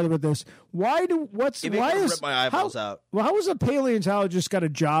any farther with this? Why is rip my eyeballs out? Well, how has a paleontologist got a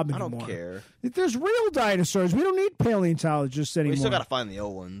job I anymore? don't care. There's real dinosaurs. We don't need paleontologists anymore. We still gotta find the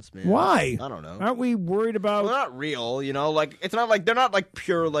old ones, man. Why? I don't know. Aren't we worried about? Well, they're not real, you know. Like it's not like they're not like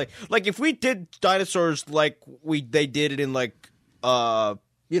pure like if we did dinosaurs like they did it in like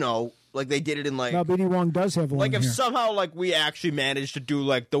you know, like they did it in like Now, BD Wong does have one like if here. somehow like we actually managed to do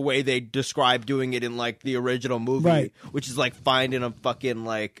like the way they described doing it in like the original movie, Right. which is like finding a fucking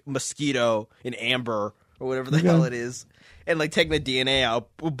like mosquito in amber or whatever the hell it is, and like taking the DNA out,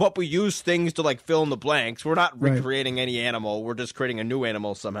 but we use things to like fill in the blanks. We're not Right. recreating any animal. We're just creating a new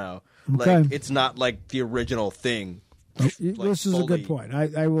animal somehow. Okay. Like it's not like the original thing. This is a good fully. point.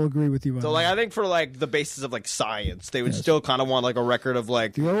 I will agree with you on So that. like I think for like the basis of like science, they would still kind of want like a record of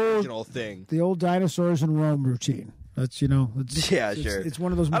like the old- original thing. The old dinosaurs in Rome routine. That's Yeah, it's, sure. It's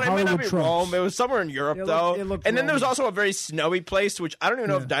one of those I don't, it might Hollywood not be tropes. Rome. It was somewhere in Europe, It though. looked And then there was Roman. also a very snowy place, which I don't even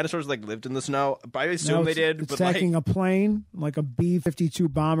know if dinosaurs like lived in the snow. But I assume Now they it's- did. It's But like, attacking a plane, like a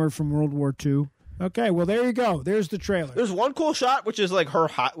B-52 bomber from World War II. Okay, well there you go. There's the trailer. there's one cool shot, which is like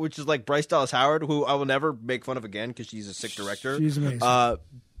which is like Bryce Dallas Howard, who I will never make fun of again because she's a sick director. She's amazing.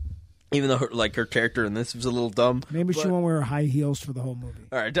 Even though her character in this was a little dumb. Maybe she but- won't wear high heels for the whole movie.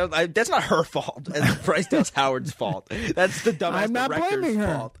 All right, that's not her fault. That's Bryce Dallas Howard's fault. That's the dumbass I'm not director's blaming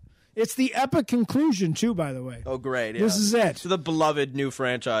her. fault. It's the epic conclusion too, by the way. Oh, great! Yeah. This is it. To the beloved new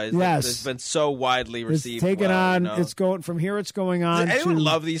franchise. Yes. That's been so widely It's received. taken well, on. you know. It's going from here. It's going on. Does anyone to,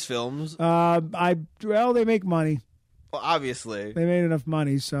 love these films? they make money. Well, obviously. They made enough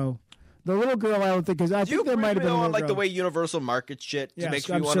money, so the little girl I don't think is. I Do you think there might have been a on little like girl. the way Universal markets shit to Yes, make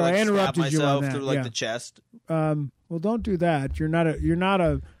me I'm want to sorry, I like stab interrupted you on myself that, through like yeah. the chest? Well, don't do that. You're not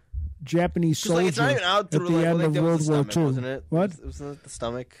a Japanese 'Cause, soldier like, it's not even out at through the like, end well, of they did with World the War stomach, II. wasn't it? What? Wasn't it the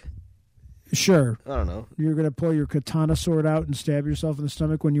stomach? Sure. I don't know. You're going to pull your katana sword out and stab yourself in the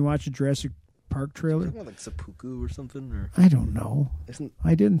stomach when you watch a Jurassic Park trailer? Isn't it like seppuku or something? Or I don't know. isn't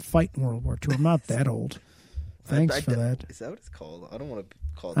I didn't fight in World War II. I'm not that old. Thanks for that. Is that what it's called? I don't want to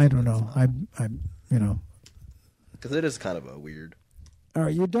call it. I don't know. I'm. Because it is kind of a weird. All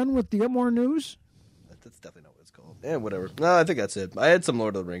right, you done with the more news? That's definitely not what it's called. Yeah, whatever. No, I think that's it. I had some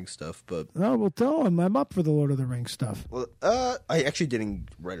Lord of the Rings stuff, but No, well, tell him I'm up for the Lord of the Rings stuff. well, I actually didn't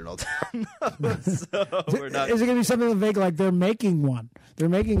write it all down. So we're not. Is it going to be something vague like they're making one? They're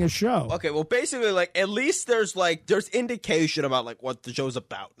making a show. Okay, well, basically, like at least there's indication about like what the show's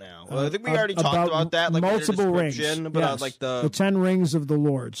about now. Well, I think we already talked about that, like multiple in the rings. description, but Yes. like the 10 rings of the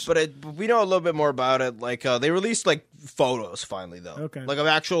lords. But we know a little bit more about it. Like they released like photos finally, though. Okay. Like of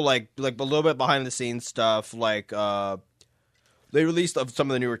actual like a little bit behind the scenes stuff. Like they released of some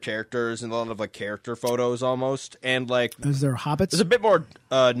of the newer characters and a lot of like character photos almost, and like Is there hobbits? there's a bit more.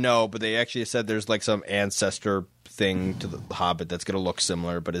 No, but they actually said there's like some ancestor thing to the Hobbit that's going to look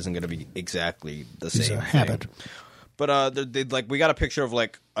similar, but isn't going to be exactly the He's same. a thing. habit. But we got a picture of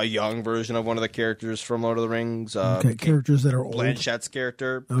like a young version of one of the characters from Lord of the Rings. Okay, characters that are old. Blanchett's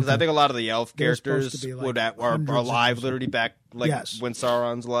character, because Okay. I think a lot of the elf They're supposed characters to be, like, are hundreds of alive, years literally back like Yes. when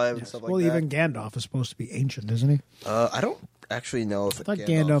Sauron's alive and Yes. stuff like Well, that. even Gandalf is supposed to be ancient, isn't he? I don't actually know if thought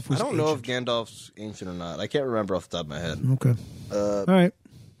Gandalf was I don't know if ancient. Gandalf's ancient or not. I can't remember off the top of my head. Okay. All right.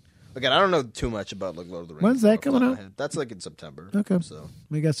 Again, I don't know too much about like Lord of the Rings. When's that off the top coming of my out? head. That's like in September. Okay. So.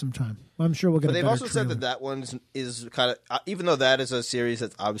 We got some time. I'm sure we'll get But a they've better also said trailer. that one is kind of even though that is a series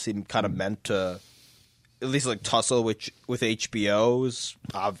that's obviously kind of meant to at least like tussle with HBO's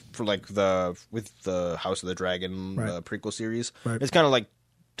for like with the House of the Dragon Right. prequel series. Right. It's kind of like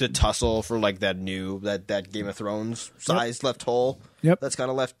to tussle for like that Game of Thrones sized left hole. Yep. That's kind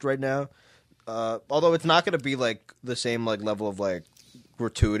of left right now. Although it's not going to be like the same like level of like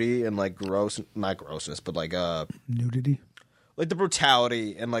gratuity and like not grossness, but like Nudity. like the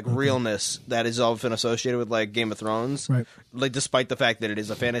brutality and like realness that is often associated with like Game of Thrones, Right. Like despite the fact that it is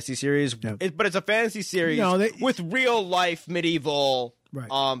a fantasy series, Yeah. but it's a fantasy series No, with real life medieval Right.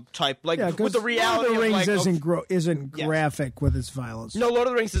 type, like Yeah, with the reality Lord of the Rings of like isn't Yes. graphic with its violence. no, Lord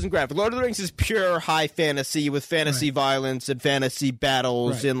of the Rings isn't graphic. Lord of the Rings is pure high fantasy with fantasy Right. violence and fantasy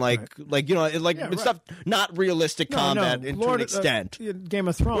battles Right, and like Yeah, right. stuff, not realistic combat to an extent. Game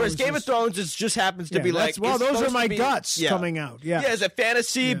of Thrones. Whereas Game of Thrones just happens to be like, well, it's those are supposed my to be- guts yeah. coming out. Yeah. Yeah, it's a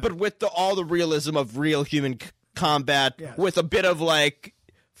fantasy, Yeah. but with all the realism of real human combat, Yes. with a bit of like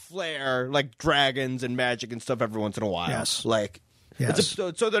flair, like dragons and magic and stuff every once in a while. Yes. Like, Yes.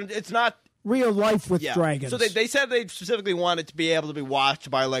 so then it's not real life with dragons. So they said they specifically wanted to be able to be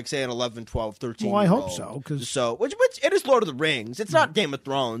watched by, like, say, an 11, 12, 13 Well, I year old. hope so. Which it is Lord of the Rings. It's not Game of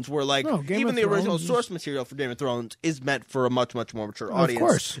Thrones, where, like, even the original source material for Game of Thrones is meant for a much, much more mature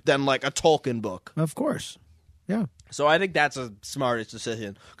audience than, like, a Tolkien book. Of course. Yeah. So I think that's a smartest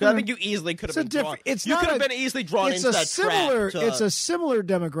decision. Because I think you easily could have been drawn. You could have been easily drawn into that trap. It's a similar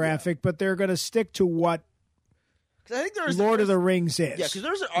demographic, but they're going to stick to what I think Lord of the Rings is. Yeah, because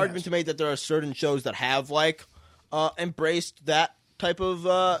there's an argument to make that there are certain shows that have, like, embraced that type of,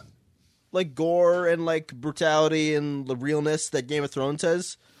 like, gore and, like, brutality and the realness that Game of Thrones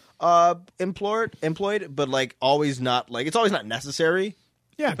has employed, but, like, always not, like, it's always not necessary.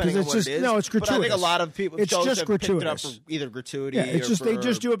 Yeah, because it's just it's gratuitous. But I think a lot of people it's just gratuitous. Picked it up for either gratuity. Yeah, it's just they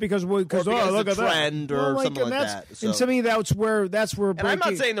just do it because look at that trend or something like that. So. And to me, that's where. And I'm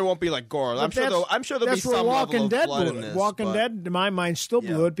not saying there won't be like gore. I'm sure there'll be some level of blood in this. Walking Dead, in my mind, still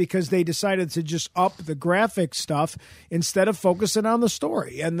blew it because they decided to just up the graphic stuff instead of focusing on the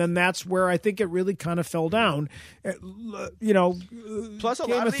story, and then that's where I think it really kind of fell down. You know, plus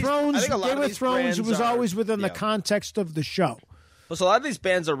Game of Thrones was always within the context of the show. Well, so a lot of these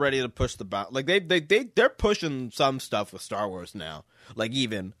bands are ready to push the bound. Like they're pushing some stuff with Star Wars now. Like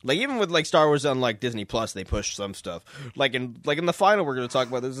even with like Star Wars on like Disney Plus, they push some stuff. Like in the final we're going to talk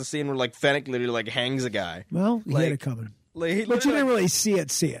about, there's a scene where like Fennec literally like hangs a guy. Well, he had it coming, but you didn't really see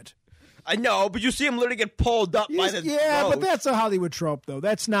it. I know, but you see him literally get pulled up by the throat. But that's a Hollywood trope, though.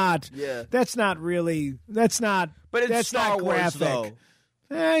 That's not. Yeah. That's not really. That's not. But it's that's Star not Wars, graphic. though.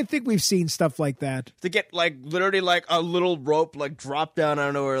 I think we've seen stuff like that. To get, like, literally, like, a little rope, like, dropped down out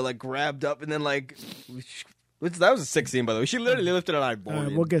of nowhere, like, grabbed up, and then, like... That was a sick scene, by the way. She literally lifted an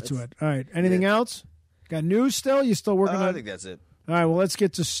eyeball. We'll get to it. All right. Anything else? Got news still? You still working on it? I think that's it. All right, well, let's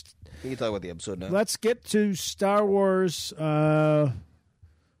get to... We can talk about the episode now. Let's get to Star Wars, The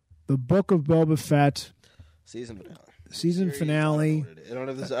Book of Boba Fett. Season finale. I don't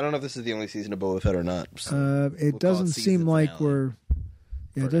know if this is the only season of Boba Fett or not. It doesn't seem like we're...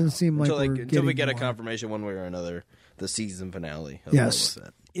 Yeah, it doesn't seem like until we get a confirmation one way or another. The season finale. Of yes, Boba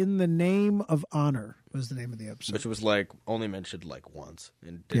Fett. In the Name of Honor was the name of the episode, which was like only mentioned like once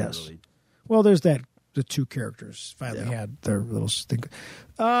and didn't really. Well, there's that the two characters finally had their little thing.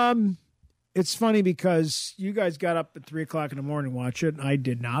 It's funny because you guys got up at 3:00 in the morning to watch it. I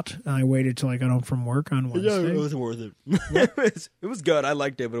did not. I waited till I got home from work on Wednesday. Yeah, it wasn't worth it. It was good. I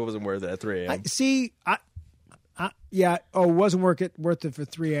liked it, but it wasn't worth it at 3 a.m. It wasn't worth it for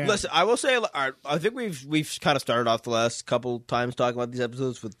 3 a.m. Listen, I will say, I think we've kind of started off the last couple times talking about these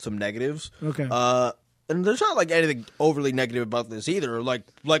episodes with some negatives. Okay. And there's not like anything overly negative about this either. Like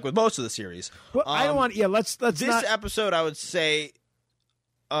with most of the series. Well, I don't want. Yeah, let's. This episode, I would say,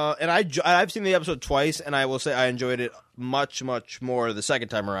 and I've seen the episode twice, and I will say I enjoyed it much more the second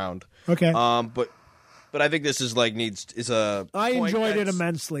time around. Okay. But I think this is like I enjoyed it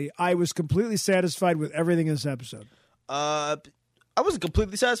immensely. I was completely satisfied with everything in this episode. I wasn't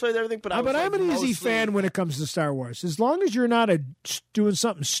completely satisfied with everything, but I'm an easy fan when it comes to Star Wars. As long as you're not doing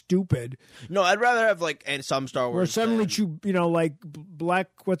something stupid. No, I'd rather have like some Star Wars. Where suddenly like Black,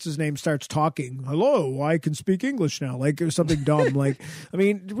 what's his name, starts talking. Hello, I can speak English now. Like or something dumb. Like I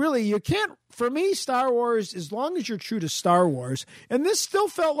mean, really, you can't. For me, Star Wars, as long as you're true to Star Wars, and this still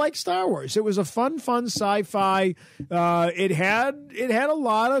felt like Star Wars. It was a fun sci-fi. It had a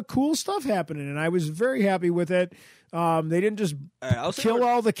lot of cool stuff happening, and I was very happy with it. They didn't just kill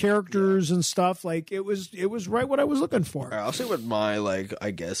all the characters and stuff. Like it was right what I was looking for. I'll say what my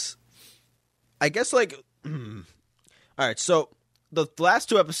I guess like. All right, so the last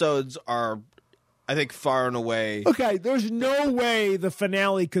two episodes are, I think, far and away. Okay, there's no way the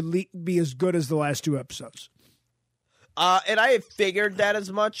finale could be as good as the last two episodes. And I figured that as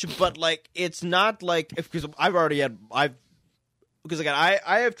much, but like it's not like because I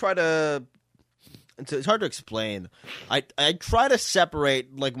have tried to. It's hard to explain. I try to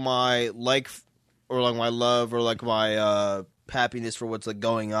separate like my or like my love or like my happiness for what's like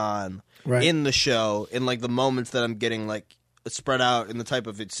going on in the show in like the moments that I'm getting like spread out in the type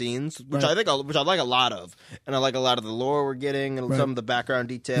of scenes, which I like a lot of, and I like a lot of the lore we're getting and some of the background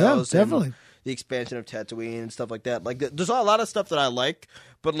details. Yeah, definitely. And the expansion of Tatooine and stuff like that. Like there's a lot of stuff that I like,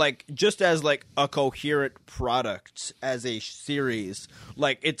 but like just as like a coherent product as a series,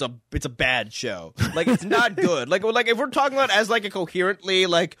 like it's a bad show. Like it's not good. Like if we're talking about as like a coherently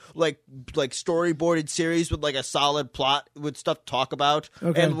like storyboarded series with like a solid plot with stuff to talk about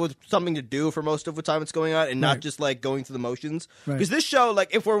and with something to do for most of the time it's going on and not just like going through the motions. Because this show,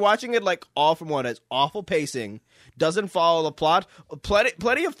 like if we're watching it like all from one, has awful pacing, doesn't follow the plot,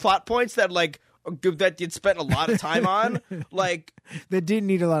 plenty of plot points that like that you'd spent a lot of time on. Like, They didn't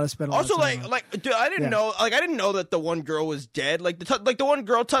need a lot of spend. A lot also of time on. like, dude, I didn't know. Like, I didn't know that the one girl was dead. Like, the one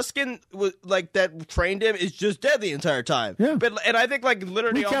girl Tusken was like that trained him is just dead the entire time. Yeah. And I think like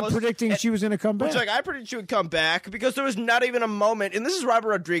literally we kept almost predicting she was going to come back. Which, like, I predicted she would come back because there was not even a moment. And this is Robert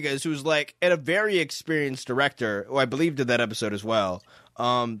Rodriguez, who's like a very experienced director, who I believe did that episode as well.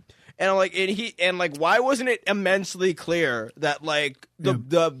 And why wasn't it immensely clear that like the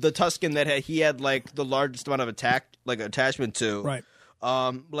Tusken that he had like the largest amount of attachment to, right?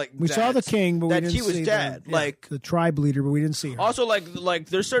 Like we saw the king, but we didn't he was see dead. the tribe leader, but we didn't see her. Also, like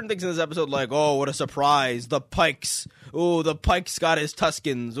there's certain things in this episode, like, oh, what a surprise! The Pikes. Ooh, the Pikes got his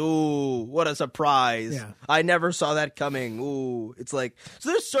Tuskens. Ooh, what a surprise! Yeah. I never saw that coming. Ooh, it's like so.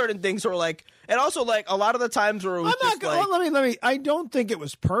 There's certain things where like, and also like a lot of the times where it was let me. I don't think it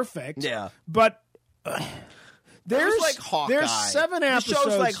was perfect. Yeah, but. There's like Hawkeye. There's 7 episodes. The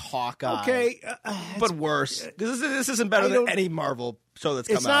show's like Hawkeye. Okay, but worse. This isn't better than any Marvel show that's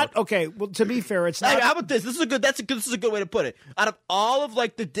come out. It's not okay. Well, to be fair, it's not. Hey, how about this? This is a good way to put it. Out of all of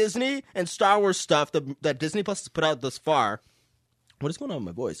like the Disney and Star Wars stuff that Disney Plus has put out thus far, what is going on with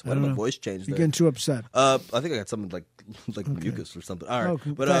my voice? Why did my voice change? You're getting too upset. I think I got something like mucus or something. All right,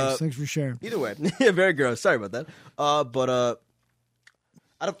 but thanks for sharing. Either way, yeah, very gross. Sorry about that.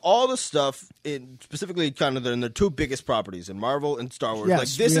 Out of all the stuff, specifically kind of in the 2 biggest properties in Marvel and Star Wars, yes, like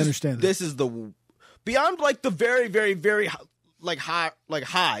this understand this is the beyond like the very, very, very like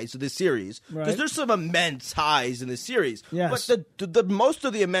highs of this series, because right. there's some immense highs in this series. Yes. But the most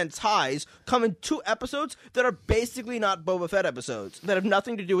of the immense highs come in 2 episodes that are basically not Boba Fett episodes that have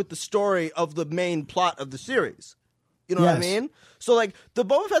nothing to do with the story of the main plot of the series. You know what I mean? So, like, the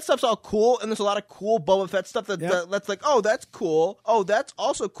Boba Fett stuff's all cool, and there's a lot of cool Boba Fett stuff that's like, oh, that's cool. Oh, that's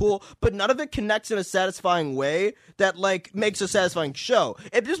also cool. But none of it connects in a satisfying way that, like, makes a satisfying show.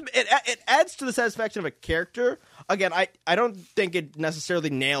 It adds to the satisfaction of a character. Again, I don't think it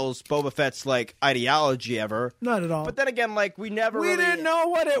necessarily nails Boba Fett's, like, ideology ever. Not at all. But then again, like, we didn't know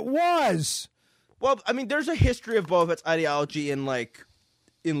what it was. Well, I mean, there's a history of Boba Fett's ideology in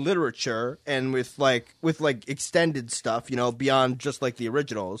literature and with extended stuff, you know, beyond just like the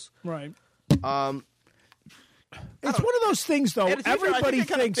originals. Right. It's one of those things, though. Everybody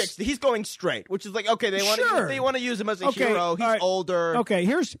thinks he's going straight, which is like, okay, they want to use him as a hero. He's older. Okay,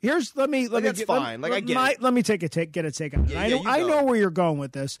 here's let me that's fine. I get it. Let me get a take on it. I know where you're going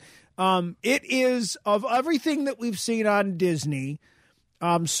with this. It is, of everything that we've seen on Disney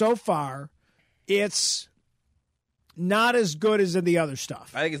so far, it's not as good as in the other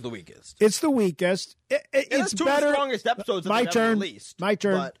stuff. I think it's the weakest. It's the weakest. It's 2 better. Of the strongest episodes. My turn. Released, my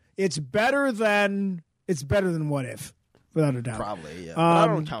turn. But it's better than What If, without a doubt. Probably, yeah. But I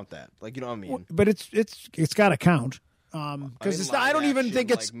don't count that. Like, you know what I mean? But it's got to count because I don't even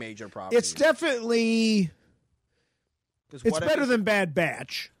think it's like major properties. It's definitely it's better than Bad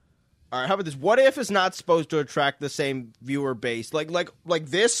Batch. All right, how about this? What If is not supposed to attract the same viewer base, like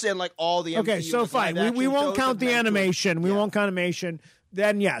this and like all the MCU. Okay, so fine. We won't count the animation. We won't count animation.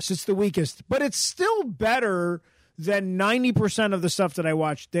 Then yes, it's the weakest, but it's still better than 90% of the stuff that I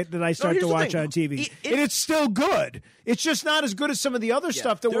watch that I start to watch on TV, and it's still good. It's just not as good as some of the other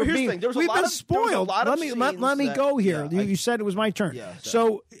stuff that we've been spoiled. Let me go here. You said it was my turn. Yeah,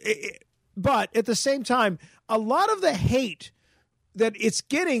 so, but at the same time, a lot of the hate that it's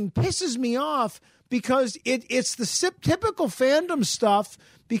getting pisses me off because it's the typical fandom stuff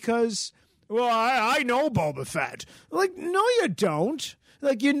because, well, I know Boba Fett. Like, no, you don't.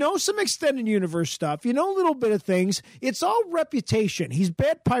 Like, you know some extended universe stuff. You know a little bit of things. It's all reputation. He's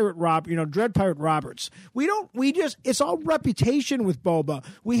Dread Pirate Roberts. It's all reputation with Boba.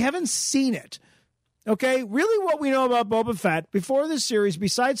 We haven't seen it. Okay, really what we know about Boba Fett before this series,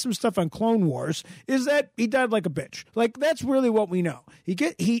 besides some stuff on Clone Wars, is that he died like a bitch. Like, that's really what we know. He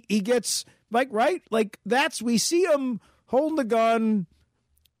gets, like, right? Like, we see him holding the gun.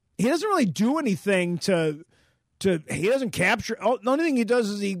 He doesn't really do anything he doesn't capture. The only thing he does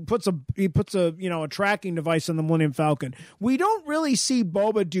is he puts a tracking device on the Millennium Falcon. We don't really see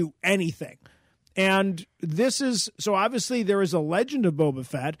Boba do anything. And this is, so obviously there is a legend of Boba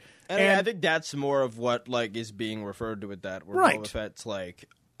Fett. And I think that's more of what like is being referred to with that, where right. Boba Fett's like,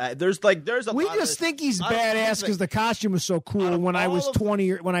 there's a we lot just of, think he's badass because the costume was so cool when I was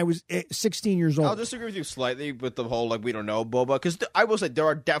 16 years old. I'll disagree with you slightly with the whole like we don't know Boba, because I will say there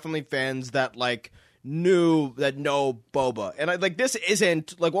are definitely fans that like know Boba, and this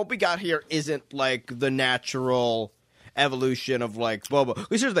isn't like what we got here isn't like the natural. evolution of like Boba.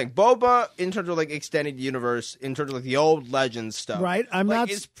 Because here's the thing, Boba in terms of like extended universe, in terms of like the old Legends stuff, Right, I'm like, not.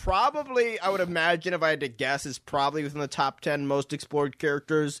 It's probably, I would imagine, if I had to guess, is probably within the top 10 most explored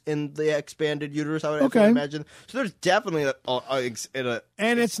characters in the expanded universe. I would have to imagine. So there's definitely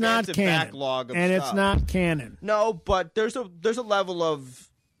and it's not canon. Backlog of and stuff. It's not canon. No, but there's a level of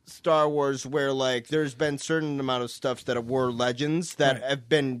Star Wars where like there's been certain amount of stuff that were legends that have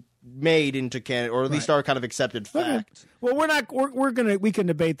been made into canon, or at least are kind of accepted fact. Well, we can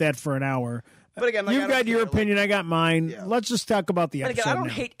debate that for an hour. But again, like, you've got your opinion, I got mine. Yeah. Let's just talk about the And episode. again, I don't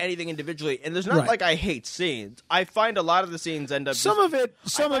now. hate anything individually, and there's not like I hate scenes. I find a lot of the scenes end up Some of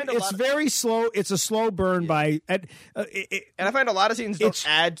it's very slow. It's a slow burn and I find a lot of scenes don't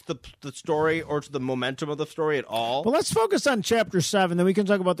add to the story or to the momentum of the story at all. But let's focus on Chapter 7, then we can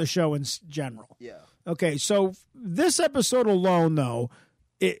talk about the show in general. Yeah. Okay, so this episode alone, though,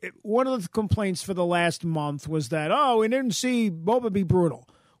 one of the complaints for the last month was that, we didn't see Boba be brutal.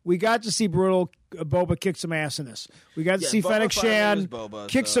 We got to see Boba kick some ass in this. We got to see Fennec Shan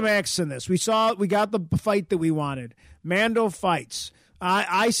kick some ass in this. We got the fight that we wanted. Mando fights.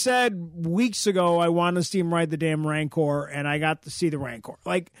 I said weeks ago I wanted to see him ride the damn Rancor, and I got to see the Rancor.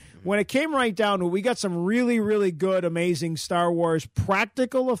 Like, when it came right down to it, we got some really, really good, amazing Star Wars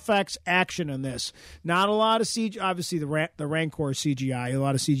practical effects action in this. Not a lot of CGI. Obviously, the Rancor CGI, a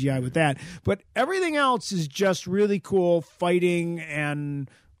lot of CGI with that. But everything else is just really cool fighting and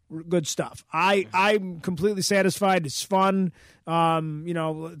good stuff. I'm completely satisfied. It's fun. A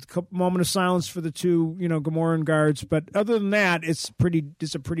moment of silence for the two, Gamoran guards. But other than that, it's a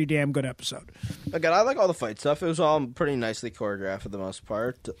pretty damn good episode. Again, I like all the fight stuff. It was all pretty nicely choreographed for the most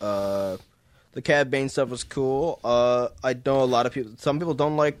part. The Cad Bane stuff was cool. I know a lot of people. Some people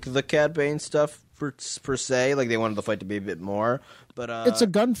don't like the Cad Bane stuff per se. Like, they wanted the fight to be a bit more. But it's a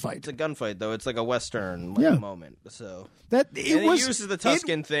gunfight. It's a gunfight, though. It's like a Western moment. So he uses the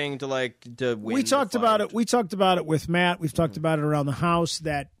Tusken thing to win. We talked about it. We talked about it with Matt. We've talked about it around the house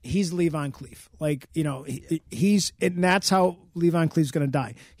that he's Lee Von Cleef. Like, and that's how Lee Von Cleef's going to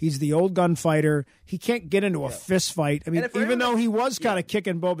die. He's the old gunfighter. He can't get into a fist fight. I mean, even though he was kind of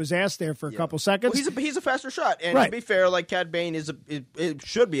kicking Boba's ass there for a couple seconds, well, he's a faster shot. And to be fair, like, Cad Bane it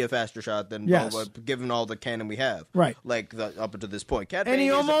should be a faster shot than Boba, given all the canon we have. Right. Like up until this point, Cad and Bane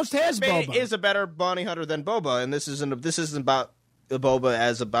he almost has Cad Boba. Bane is a better bounty hunter than Boba, and this isn't about Boba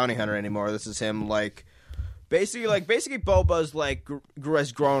as a bounty hunter anymore. This is him basically Boba's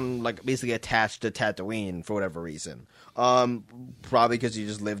has grown basically attached to Tatooine for whatever reason. Probably because he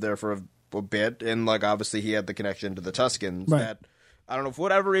just lived there for a bit, and obviously he had the connection to the Tuskens. Right. That I don't know, for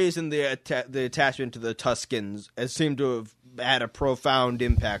whatever reason, the attachment to the Tuskens has seemed to have had a profound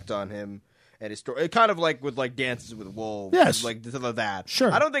impact on him. And his story, kind of like with Dances with Wolves, some of that.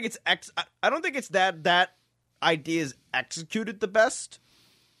 Sure, I don't think it's that idea is executed the best.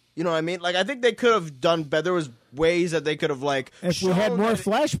 You know what I mean? I think they could have done better. There was ways that they could have if we had more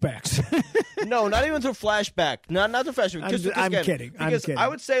flashbacks. No, not even through flashback. Not through flashback. I'm kidding. Because I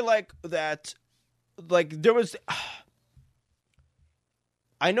would say that there was.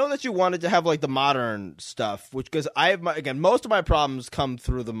 I know that you wanted to have the modern stuff, because I have most of my problems come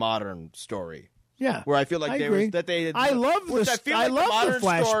through the modern story. Yeah, where I feel like I love this. I love the modern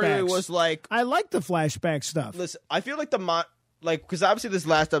story was I like the flashback stuff. Listen, I feel like because obviously this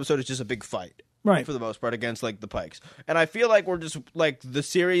last episode is just a big fight, right? For the most part, against the Pikes, and I feel like we're just the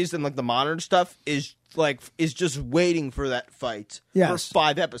series and the modern stuff is just waiting for that fight for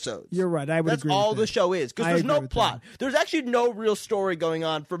 5 episodes. You're right. I would That's agree. all with the that. show is, because there's no plot. There's actually no real story going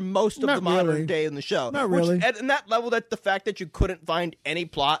on for most of the modern day in the show. Not really. And that level, that the fact that you couldn't find any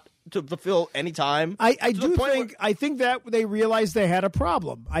plot to fulfill any time. I think that they realized they had a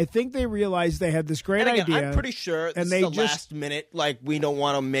problem. I think they realized they had this great idea. I'm pretty sure this is the last minute. We don't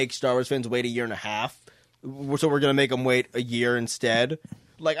want to make Star Wars fans wait a year and a half, so we're going to make them wait a year instead.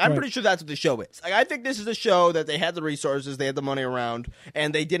 I'm pretty sure that's what the show is. I think this is a show that they had the resources, they had the money around,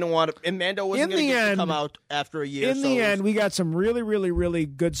 and they didn't want to. And Mando wasn't going to come out after a year. In the end, we got some really, really, really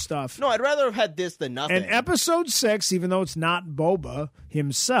good stuff. No, I'd rather have had this than nothing. And episode 6, even though it's not Boba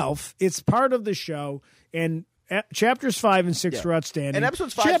himself, it's part of the show. And chapters 5 and 6 are outstanding. And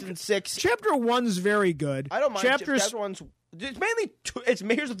episodes 5 and 6. Chapter 1's very good. I don't mind. Chapter 1's. It's mainly two.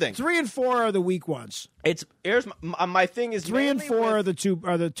 Here's the thing: 3 and 4 are the weak ones. Here's my thing is 3 and 4 are the two worst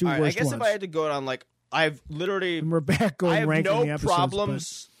ones. I guess if I had to go on I've literally and we're back going. I have ranking no the episodes,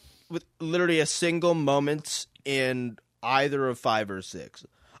 problems with literally a single moment in either of 5 or 6.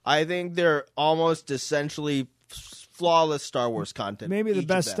 I think they're almost essentially flawless Star Wars content. Maybe the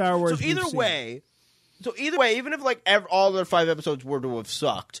best Star Wars. So either way, So either way, even if like all the 5 episodes were to have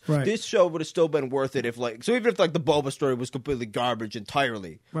sucked, Right. this show would have still been worth it. If like, so even if like the Boba story was completely garbage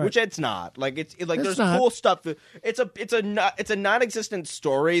entirely, Right. which it's not. Like it's there's not. cool stuff. It's a non-existent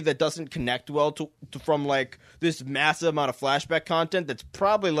story that doesn't connect well to from like this massive amount of flashback content. That's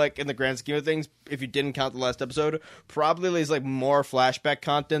probably like in the grand scheme of things, if you didn't count the last episode, probably is like more flashback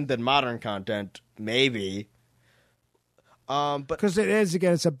content than modern content, maybe. But Because it is,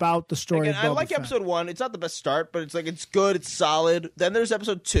 again, it's about the story again, of I Boba like Fett. episode 1. It's not the best start, but it's like it's good, it's solid. Then there's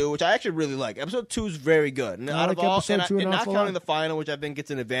episode 2, which I actually really like. Episode 2 is very good. And I out like of all, episode 2 an and not awful counting lot. the final, which I think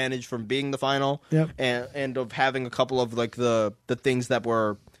gets an advantage from being the final, Yep. and of having a couple of like the things that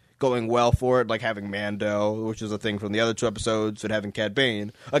were going well for it, like having Mando, which is a thing from the other 2 episodes, and having Cad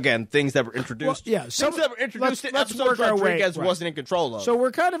Bane. Again, things that were introduced. Well, yeah, things some- that were introduced in let's episodes work our way- Rodriguez right. wasn't in control of. So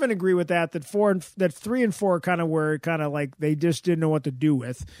we're kind of in agree with that 3 and 4 kind of were kind of like they just didn't know what to do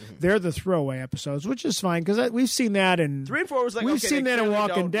with. Mm-hmm. They're the throwaway episodes, which is fine because we've seen that in 3 and 4 was like, we've okay, seen they that in clearly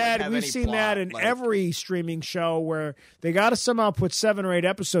Walking don't, Dead. have We've any seen that plot, in like- every streaming show where they got to somehow put 7 or 8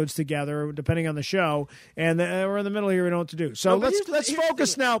 episodes together, depending on the show, and we're in the middle here. We don't know what to do. So No, but let's here's the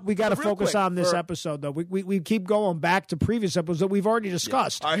focus thing. now. We got to Real focus quick, on this for- episode though. We keep going back to previous episodes that we've already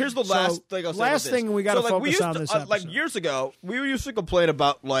discussed. All right, here's the So, last thing I'll say about last this. thing we got to So, like, focus used on to- this like episode. years ago, we used to complain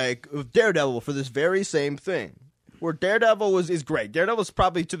about like Daredevil for this very same thing. Where Daredevil is great. Daredevil's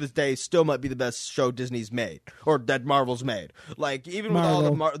probably to this day still might be the best show Disney's made or that Marvel's made. Like even with all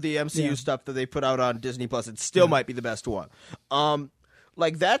the MCU Yeah. stuff that they put out on Disney Plus, it still might be the best one.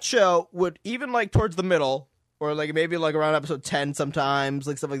 Like that show would even like towards the middle or like maybe like around episode 10 sometimes,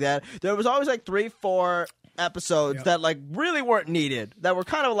 like stuff like that. There was always like 3-4 episodes that like really weren't needed, that were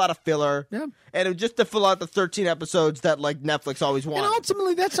kind of a lot of filler. Yeah. And it was just to fill out the 13 episodes that like Netflix always wanted. And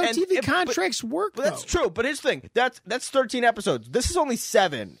ultimately, that's how And- TV but- contracts work. But that's though. true. But here's the thing: that's 13 episodes. This is only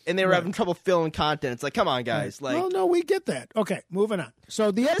 7, and they were having trouble filling content. It's like, come on, guys! Like, well, no, we get that. Okay, moving on.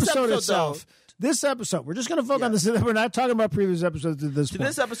 So the episode episode, itself, this episode, we're just going to focus on this. We're not talking about previous episodes at this point.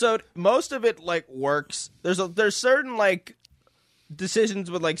 this episode, most of it like works. There's certain like decisions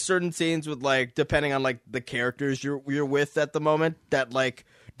with like certain scenes with like depending on like the characters you're with at the moment that like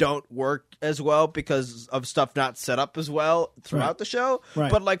don't work as well because of stuff not set up as well throughout Right. the show. Right.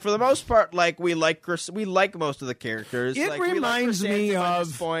 But like for the most part, like we like most of the characters. It like, we like reminds me Chrysanthemum at of-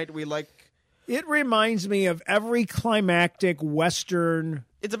 this point. We like. It reminds me of every climactic Western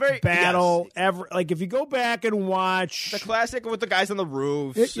It's a very battle yes. ever. Like if you go back and watch, The classic with the guys on the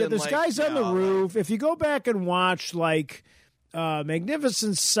roofs. yeah, and, there's like, guys on the roof. If you go back and watch like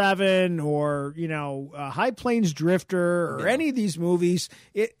Magnificent Seven or High Plains Drifter or any of these movies,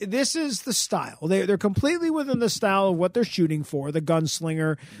 this is the style. They're completely within the style of what they're shooting for. The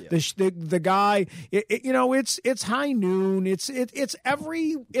gunslinger, the guy. It's High Noon. It's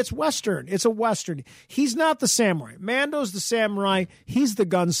Western. It's a Western. He's not the samurai. Mando's the samurai. He's the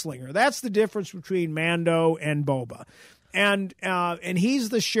gunslinger. That's the difference between Mando and Boba. And he's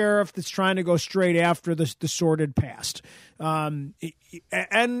the sheriff that's trying to go straight after the sordid past. And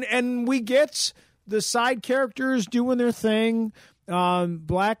we get the side characters doing their thing.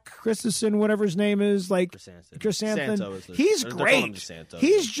 Black Christensen, whatever his name is, like Chrysanthemum. He's they're calling great. him Santo.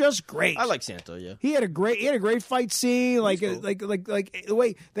 He's just great. I like Santo. Yeah. He had a great fight scene. Like cool. like the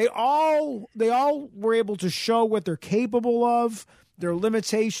way they all were able to show what they're capable of, their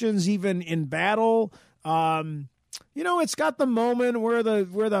limitations, even in battle. It's got the moment where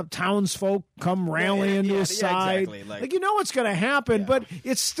the townsfolk come rallying to his side. Exactly. Like you know what's going to happen, but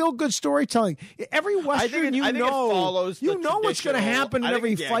it's still good storytelling. Every Western, I think it follows the what's going to traditional- happen in I think-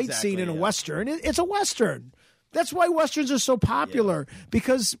 every yeah, fight exactly, scene in a yeah. Western. It's a Western. That's why Westerns are so popular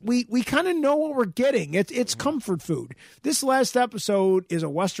because we kind of know what we're getting. It's comfort food. This last episode is a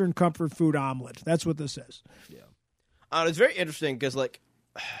Western comfort food omelet. That's what this is. Yeah. It's very interesting because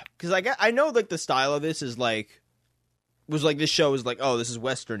I know like the style of this is like. Was like this show is like, oh, this is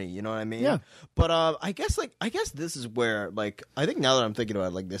westerny, you know what I mean? Yeah. But I guess this is where like I think now that I'm thinking about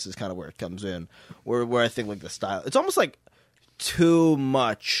it, like this is kind of where it comes in, where I think like the style, it's almost like too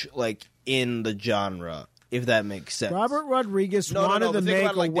much like in the genre, if that makes sense. Robert Rodriguez wanted to but think make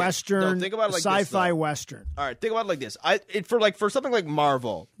about it like a this. Western, No, think about it like this, sci-fi though. Western. All right, think about it like this. For something like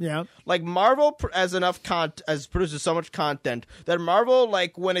Marvel. Yeah. Like Marvel as produces so much content that Marvel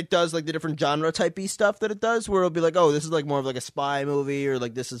like when it does like the different genre typey stuff that it does, where it'll be like, oh, this is like more of like a spy movie, or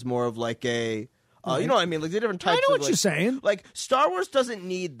like this is more of like a, you know what I mean, like the different types. I know of, what you're saying. Like Star Wars doesn't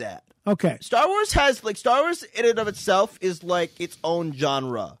need that. Okay. Star Wars in and of itself is like its own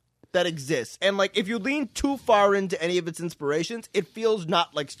genre. that exists. And like if you lean too far into any of its inspirations, it feels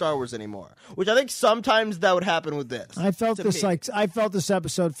not like Star Wars anymore. Which I think sometimes that would happen with this. I felt this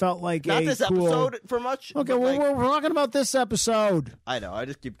episode felt like not this episode for much. Okay, well, we're talking about this episode. I know. I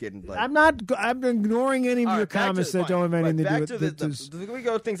just keep getting like I'm ignoring any of your comments that don't have anything to do with this. Can we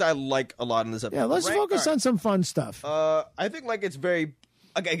go to things I like a lot in this episode? Yeah, let's focus on some fun stuff. I think like it's very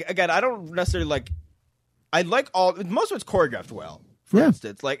again. I don't necessarily like. I like most of it's choreographed well. For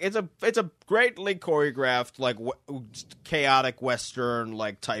instance, like it's a greatly choreographed, like chaotic Western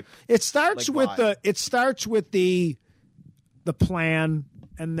like type. It starts like, with vibe. the plan,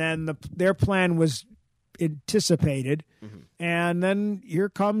 and then their plan was anticipated, and then here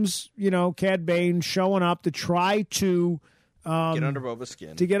comes Cad Bane showing up to try to. Get under Boba's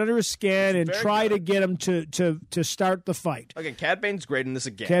skin. To get under his skin and try to get him to start the fight. Again, Cad Bane's great in this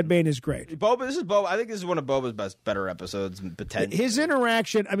again. Cad Bane is great. Boba. I think this is one of Boba's better episodes. Potentially. His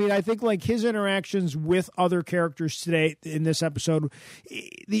interaction. I mean, I think like his interactions with other characters today in this episode.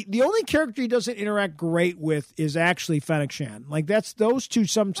 The only character he doesn't interact great with is actually Fennec Shand. Like that's those two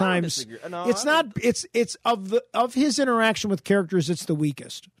sometimes. It's of his interaction with characters. It's the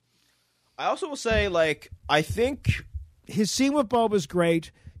weakest. I also will say like I think. His scene with Boba is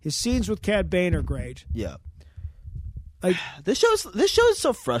great. His scenes with Cad Bane are great. Yeah. Like this show is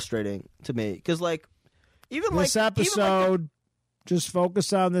so frustrating to me because like even this episode. Just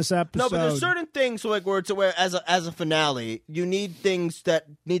focus on this episode. No, but there's certain things like where as a finale, you need things that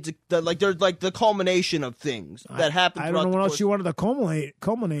like there's like the culmination of things that happen. I don't know what else you wanted to culminate.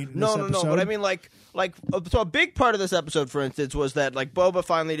 In this episode. No. But I mean, like so a big part of this episode, for instance, was that like Boba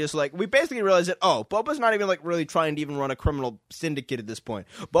finally just like we basically realized that Boba's not even like really trying to even run a criminal syndicate at this point.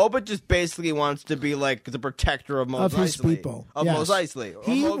 Boba just basically wants to be like the protector of Mos Eisley, his people, of Mos Eisley.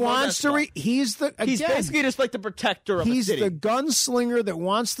 He wants to. He's basically just like the protector of the city. He's the gunslinger that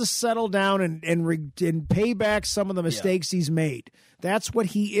wants to settle down and pay back some of the mistakes he's made. That's what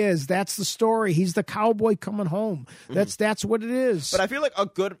he is. That's the story. He's the cowboy coming home. That's what it is. But I feel like a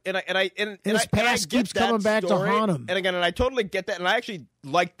good and his past keeps coming back to haunt him. And again, I totally get that, and I actually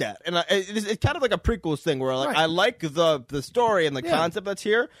like that. And it's kind of like a prequels thing where like I like the story and the concept that's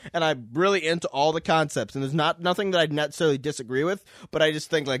here, and I'm really into all the concepts. And there's nothing that I necessarily disagree with, but I just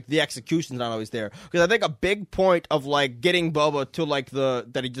think like the execution's not always there because I think a big point of like getting Boba to like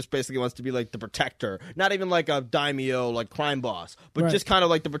that he just basically wants to be like the protector, not even like a daimyo like crime boss. But just kind of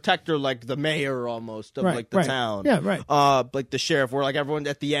like the protector, like the mayor almost of like the town. Yeah, right. Like the sheriff, where like everyone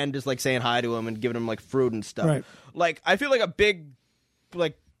at the end is like saying hi to him and giving him like fruit and stuff. Right. Like I feel like a big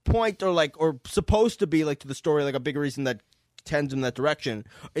like point or supposed to be like to the story, like a big reason that tends in that direction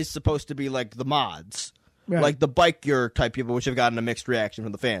is supposed to be like the mods. Right. Like the biker type people, which have gotten a mixed reaction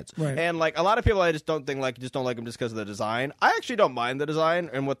from the fans, and like a lot of people, I just don't like them just because of the design. I actually don't mind the design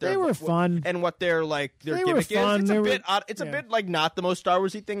and what they were fun and what their like their gimmick is. It's a bit odd. It's a bit like not the most Star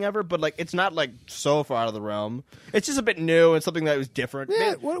Warsy thing ever, but like it's not like so far out of the realm. It's just a bit new and something that was different.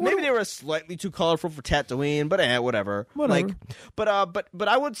 Yeah, maybe they were slightly too colorful for Tatooine, but whatever. Like, but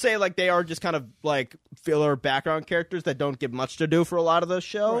I would say like they are just kind of like filler background characters that don't get much to do for a lot of the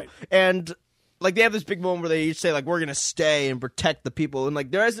show, and. Like they have this big moment where they each say like we're gonna stay and protect the people, and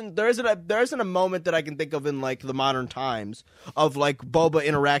like there isn't a moment that I can think of in like the modern times of like Boba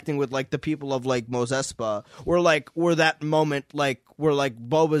interacting with like the people of like Mos Espa, where that moment like where like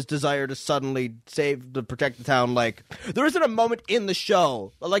Boba's desire to suddenly protect the town, like there isn't a moment in the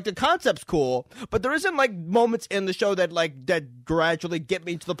show. Like the concept's cool, but there isn't like moments in the show that gradually get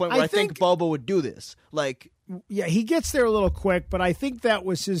me to the point where I think Boba would do this. Like. Yeah, he gets there a little quick, but I think that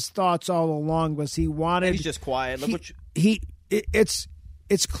was his thoughts all along. Was he wanted? And he's just quiet.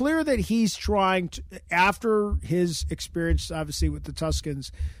 It's clear that he's trying to, after his experience, obviously with the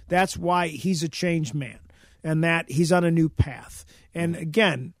Tuskens. That's why he's a changed man, and that he's on a new path. And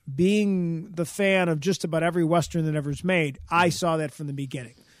again, being the fan of just about every Western that ever's made, I saw that from the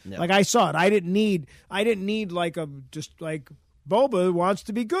beginning. Yeah. Like I saw it. I didn't need like Boba wants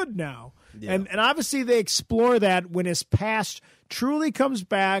to be good now. Yeah. And obviously they explore that when his past truly comes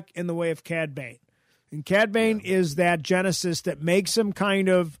back in the way of Cad Bane. And Cad Bane is that genesis that makes him kind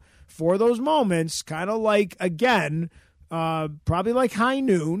of, for those moments, kind of like, again, probably like High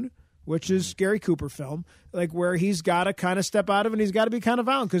Noon, which is Gary Cooper film, like where he's got to kind of step out of it and he's got to be kind of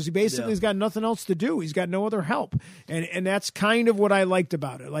out because he basically has got nothing else to do. He's got no other help. And that's kind of what I liked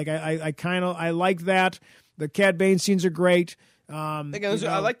about it. Like I like that. The Cad Bane scenes are great. I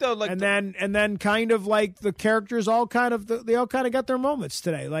like the and then kind of like the characters all kind of got their moments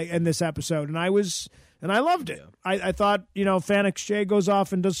today, like in this episode, and I loved it. Yeah. I thought Fennec Shand goes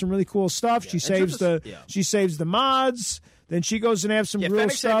off and does some really cool stuff. Yeah. She saves the mods. Then she goes and has some real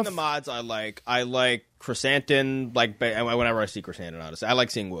Fennec stuff. the mods, I like Chrysanthemum. Like whenever I see Chrysanthemum, honestly, I like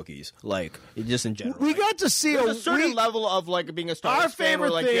seeing Wookiees. Like just in general. We got to see There's a certain level of like being a Star Wars fan where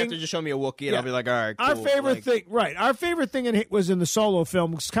like you have to just show me a Wookiee and I'll be like, all right, cool. Our favorite thing, right? Our favorite thing was in the Solo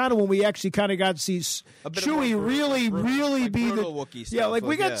film. Was kind of when we actually kind of got to see Chewie really be the Wookiee stuff. Yeah, like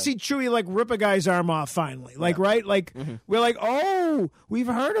we got to see Chewie like rip a guy's arm off finally. Like right, like we're like, oh, we've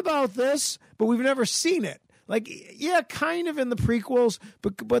heard about this, but we've never seen it. Like, yeah, kind of in the prequels,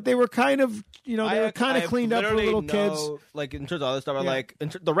 but they were kind of, they were kind of cleaned up for little kids. Like, in terms of other stuff, I like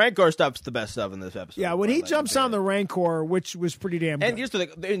the Rancor stuff's the best stuff in this episode. Yeah, when he jumps on the Rancor, which was pretty damn good. And just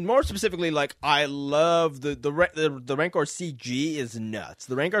and more specifically, like, I love the Rancor CG is nuts.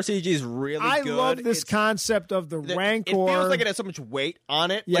 The Rancor CG is really good. I love this concept of the Rancor. It feels like it has so much weight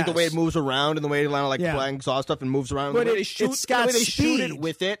on it. Yes. Like the way it moves around and the way it exhausts stuff and moves around. But the way they shoot it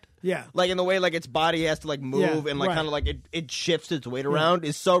with it. Yeah, like in the way like its body has to like move and like kind of like it shifts its weight around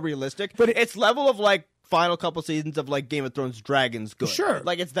is so realistic. But its level of like final couple seasons of like Game of Thrones Dragons good. Sure,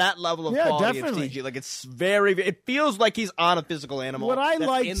 like it's that level of quality definitely. of CG. Like it's very. It feels like he's on a physical animal. What I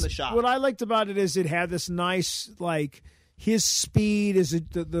liked in the shot. What I liked about it is it had this nice like. His speed is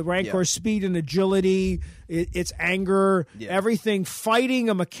the Rancor's speed and agility, its anger, everything, fighting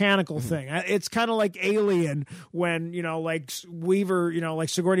a mechanical thing. It's kind of like Alien when, like Weaver, like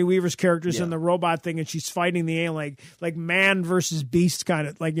Sigourney Weaver's character's in the robot thing and she's fighting the alien, like man versus beast kind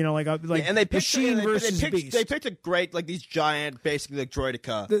of, like, and they machine versus beast. They picked a great, like these giant, basically like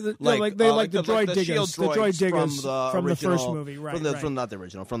droidica. The droid diggers from the first movie, right? From not the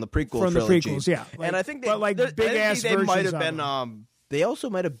original, from the prequel from trilogy. The prequels, yeah. And I think big ass versions might have been they also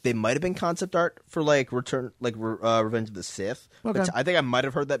might have been concept art for like Revenge of the Sith. Okay. I think I might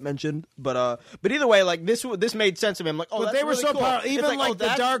have heard that mentioned, but either way, like this made sense to me. I'm like, oh, but that's they were really so cool. powerful. Even like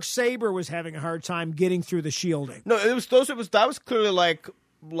the dark saber was having a hard time getting through the shielding. No, that was clearly like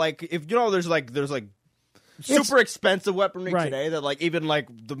if there's super expensive weaponry today that like even like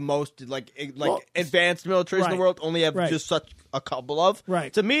the most advanced militaries in the world only have just such a couple of.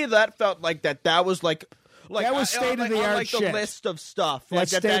 Right. To me, that felt like that was like. That was state of the art shit. The list of stuff that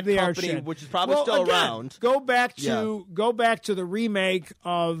company, which is probably still around. Go back to the remake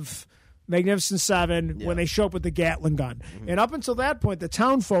of Magnificent Seven when they show up with the Gatling gun, and up until that point, the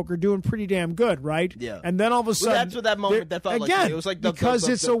town folk are doing pretty damn good, right? Yeah. And then all of a sudden, that's what that moment that felt again, like. It was like because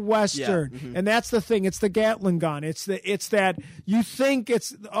it's a western, and that's the thing. It's the Gatling gun. It's that you think it's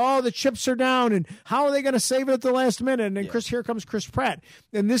the chips are down, and how are they going to save it at the last minute? And then here comes Chris Pratt,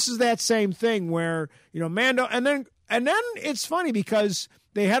 and this is that same thing where Mando, and then it's funny because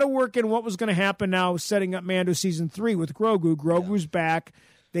they had to work in what was going to happen now, setting up Mando season 3 with Grogu. Grogu's back.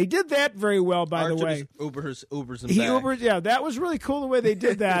 They did that very well, by the way. Ubers him he back. Ubers, that was really cool the way they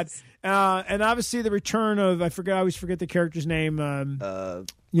did that. And obviously the return of I always forget the character's name.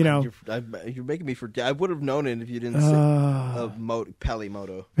 You're making me forget. I would have known it if you didn't say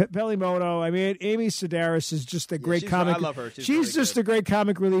Pelimoto. Pelimoto. I mean, Amy Sedaris is just a great comic. I love her. She's just a great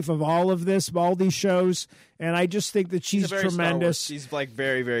comic relief of all of these shows, and I just think that she's tremendous. She's like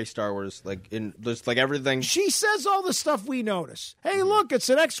very, very Star Wars, like in just like everything. She says all the stuff we notice. Hey, look, it's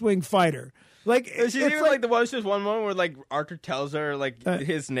an X-wing fighter. Like she's even like the there's one moment where like Arthur tells her like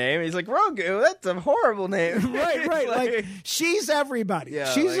his name. He's like Grogu. That's a horrible name. right. Like she's everybody.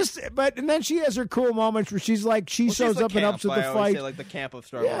 Yeah, she's and then she has her cool moments where she's like shows up and ups with the fight. Say, like the camp of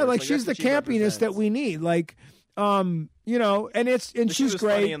Star Wars. Yeah, like she's the campiness that we need. Like and she's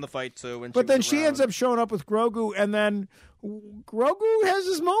great. Funny in the fight too. But then she ends up showing up with Grogu, and then Grogu has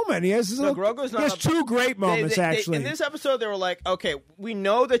his moment. He has his two great moments actually. In this episode, they were like, "Okay, we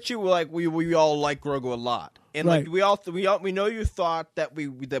know that you were like we all like Grogu a lot, and like we know you thought that we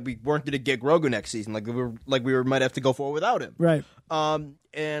weren't going to get Grogu next season. Like we might have to go forward without him, right? But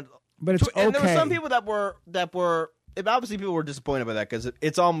it's okay. And there were some people that were. Obviously, people were disappointed by that because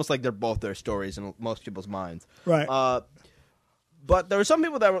it's almost like they're both their stories in most people's minds, right? But there were some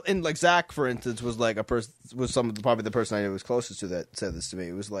people that were in, like Zach, for instance, was like probably the person I knew was closest to that said this to me.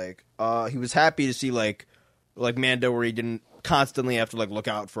 It was like he was happy to see like Mando where he didn't constantly have to like look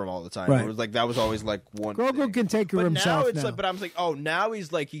out for him all the time. Right. It was like that was always like one. Grogu thing. can take care of himself. Now it's now. like, but I'm like, oh, now he's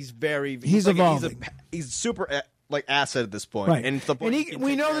very he's evolving. He's super like asset at this point, right? And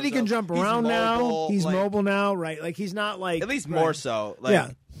we know that he can jump around now. He's mobile now, right? Like he's not like at least more so,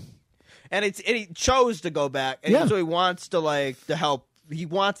 like, And he chose to go back, and so he wants to help. He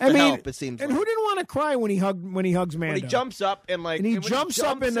wants to help. It seems. And like. who didn't want want to cry when he hugs Mando. When he jumps up and like, he when jumps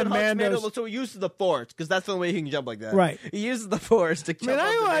up and into hugs Mando's. so he uses the Force because that's the only way he can jump like that. Right. He uses the Force to jump.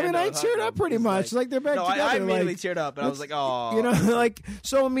 I teared up pretty much. Like they're back together. I immediately like, teared up, and I was like, oh, you know, like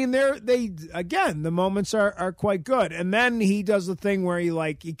so. I mean, they again, the moments are quite good, and then he does the thing where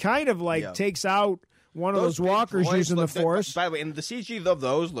he kind of takes out one of those walkers using the Force. By the way, and the CG of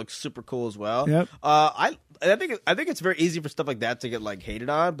those looks super cool as well. Yep. I think it's very easy for stuff like that to get like hated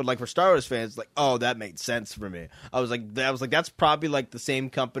on, but like for Star Wars fans, like, oh, that made sense for me. I was like, that's probably like the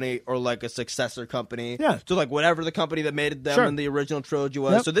same company or like a successor company. Yeah. So like whatever the company that made them in the original trilogy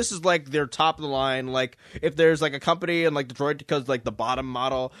was. Yep. So this is like their top of the line. Like if there's like a company and like the droid because like the bottom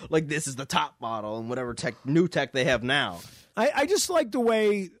model, like this is the top model and whatever new tech they have now. I just like the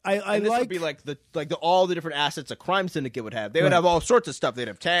way and this would be like all the different assets a crime syndicate would have. They would have all sorts of stuff. They'd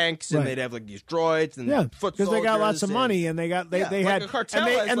have tanks and they'd have like these droids and foot because they got lots of and, money and they had a cartel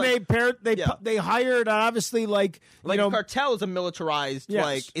they hired obviously like a cartel is a militarized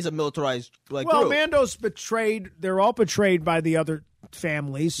well, group. Mando's betrayed. They're all betrayed by the other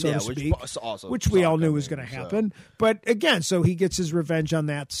families, so to speak, which we all knew was going to happen. But again, so he gets his revenge on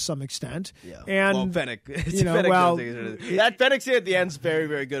that to some extent. Yeah. And Fennec, that Fennec scene at the end is very,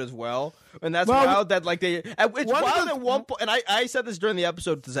 very good as well. And that's wild that like it's wild at one point. And I said this during the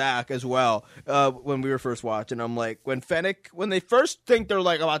episode to Zach as well when we were first watching. I'm like, when they first think they're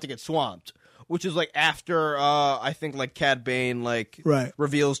like about to get swamped, which is like after I think like Cad Bane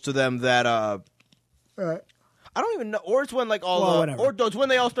reveals to them that I don't even know. Or it's when like it's when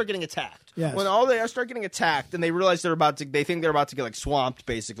they all start getting attacked. Yes. When all they start getting attacked and they realize they think they're about to get like swamped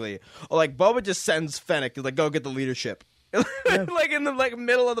basically. Or like Boba just sends Fennec to like go get the leadership. Like in the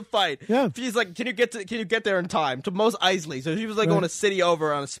middle of the fight. Yeah. She's like, can you get there in time to Mos Eisley? So she was like going a city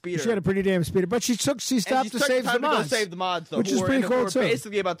over on a speeder. She had a pretty damn speeder, but she stopped to save the mods. To save the mods though, which is pretty cool too.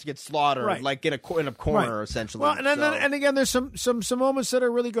 Basically about to get slaughtered, like in a corner essentially. Well, and again, there's some moments that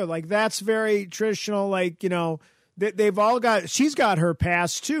are really good. Like that's very traditional. Like they've all got. She's got her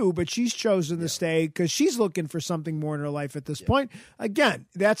past too, but she's chosen to stay because she's looking for something more in her life at this point. Again,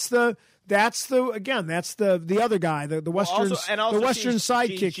 that's the other guy, the Western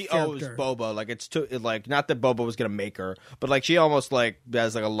sidekick. She character. owes Boba like it's like not that Boba was gonna make her, but like she almost like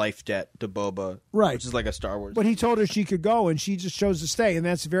has like a life debt to Boba, right? Which is like a Star Wars. But he told her she could go, and she just chose to stay, and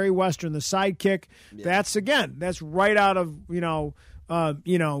that's very Western. The sidekick. Yeah. That's right out of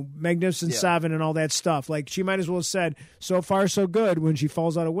Magnificent Seven and all that stuff. Like she might as well have said, "So far, so good" when she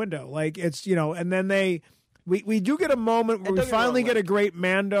falls out a window. Like it's and then we do get a moment where we finally get a great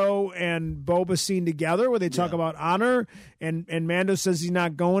Mando and Boba scene together where they talk about honor and Mando says he's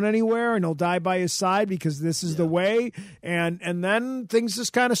not going anywhere and he'll die by his side because this is the way and then things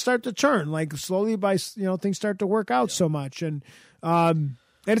just kind of start to turn like slowly by things start to work out so much and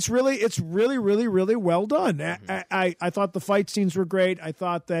it's really, really, really well done. Mm-hmm. I thought the fight scenes were great. I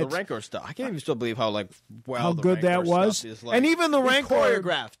thought that the Rancor stuff. I can't even still believe how good that was. And even the Rancor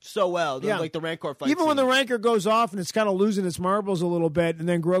choreographed so well. Like the Rancor fight. Even when the Rancor goes off and it's kind of losing its marbles a little bit, and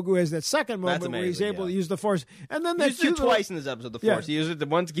then Grogu has that second moment where he's able to use the Force, and then he used it twice in this episode. The Force. He used it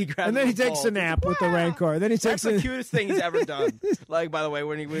once he grabs, and then he takes a nap with the Rancor. Then he takes the cutest thing he's ever done. Like by the way,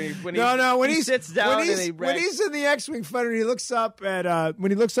 when he sits down when he's in the X-wing fighter, and he looks up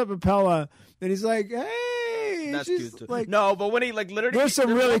at Pella. And he's like, "Hey," that's cute too. Like, no, but when he like literally, there's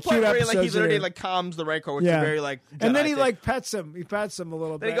some really cute episodes. He literally like calms the Rancor, which is very like. Jedi and then he like pets him. He pets him a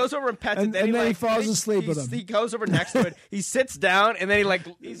little bit. Then he goes over and pets him. And then he falls asleep with him. He goes over next to it. He sits down, and then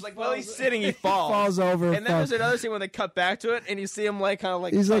he's like while he's sitting, he falls over. And then there's another scene when they cut back to it, and you see him like kind of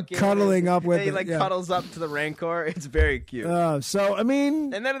like he's like cuddling up with. And he like cuddles up to the Rancor. It's very cute. So I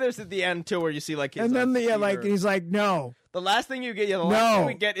mean, and then there's at the end too where you see like his. And then he's like no. The last thing you get, thing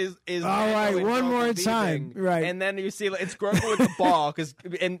we get is all right. One more time, right? And then you see it's Grogu with the ball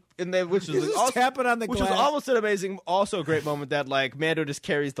and then which was also tapping on the glass. Which was almost an amazing, also a great moment that like Mando just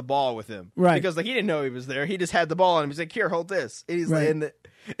carries the ball with him, right? Because like he didn't know he was there. He just had the ball on him. He's like, here, hold this. And he's like,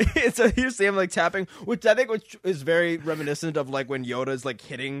 so you see him like tapping, which I think is very reminiscent of like when Yoda is like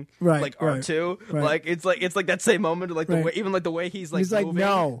hitting like R2. Right. Like it's like that same moment, like the way, even like the way he's like moving.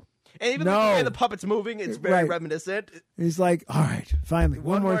 No. And even the way the puppet's moving, it's very reminiscent. He's like, all right, finally,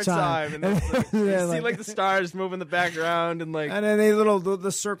 one more time. And then you see like the stars move in the background and like, and then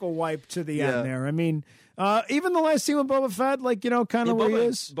the circle wipe to the end there. I mean, even the last scene with Boba Fett, like kind of where he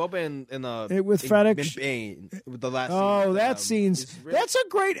is. Boba in with Fennec with the last. Oh, that scene's that's a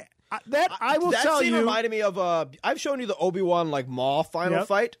great. I will tell you. That scene reminded me of. I've shown you the Obi-Wan like Maul final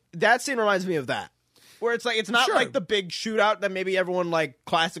fight. That scene reminds me of that. Where it's like it's not Sure. like the big shootout that maybe everyone like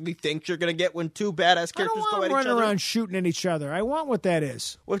classically thinks you're gonna get when two badass I don't characters go want at them each running other. around shooting at each other. I want what that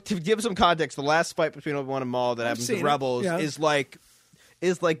is. Well, to give some context, the last fight between Obi-Wan and Maul that happens seen in it, Rebels yeah. is like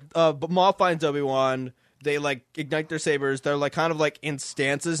Maul finds Obi-Wan. They like ignite their sabers. They're like kind of like in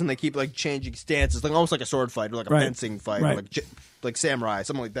stances, and they keep like changing stances, like almost like a sword fight or like a Right. fencing fight, Right. or like samurai,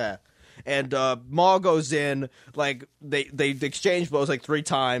 something like that. And Maul goes in, like they exchange blows like 3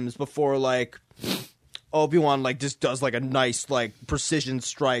 times before like Obi-Wan like just does like a nice like precision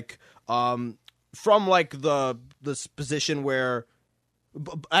strike from like the position where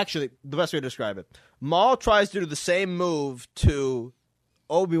actually the best way to describe it, Maul tries to do the same move to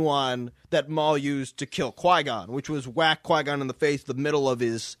Obi-Wan that Maul used to kill Qui-Gon, which was whack Qui-Gon in the face, the middle of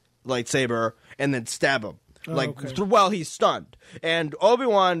his lightsaber, and then stab him. While he's stunned. And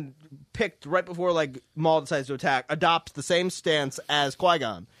Obi-Wan picked right before like Maul decides to attack, adopts the same stance as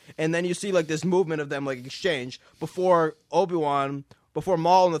Qui-Gon. And then you see like this movement of them like exchange before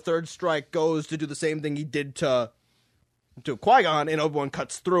Maul in the third strike goes to do the same thing he did to Qui-Gon, and Obi-Wan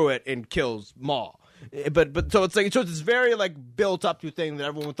cuts through it and kills Maul. But so it's like it's very like built up to a thing that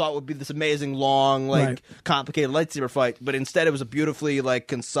everyone thought would be this amazing long like Right. complicated lightsaber fight, but instead it was a beautifully like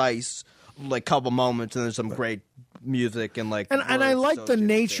concise like couple moments, and there's some great music and like And I words like the associated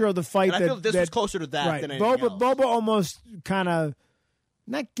nature with it. of the fight. And I feel this was closer to that right. than anything else. Boba almost kind of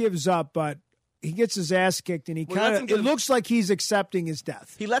not gives up, but he gets his ass kicked, and he Well, kind that's of. him It looks like he's accepting his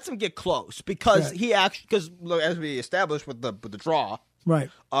death. He lets him get close because Yeah. he actually as we established with the draw, Right.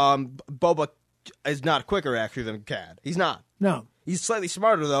 Boba is not quicker actually than Cad. He's not. No. He's slightly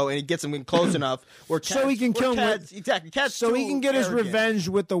smarter though, and he gets him in close enough where So he can kill him Cad's, exactly. Cad's So he too can get his arrogant. revenge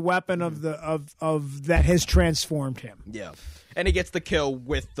with the weapon of the of that has transformed him. Yeah, and he gets the kill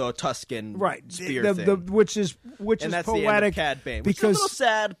with the Tusken spear The- thing. which is And that's poetic the end of Cad Bane, which is a because little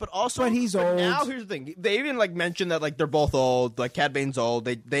sad, but also but he's old. Now here's the thing: they even like mention that like they're both old. Like Cad Bane's old.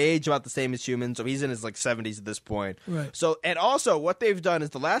 They age about the same as humans, so he's in his like 70s at this point. Right. So and also what they've done is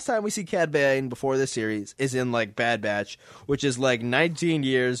the last time we see Cad Bane before this series is in like Bad Batch, which is like 19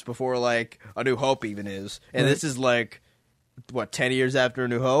 years before like A New Hope even is, and Right. this is like. 10 years after A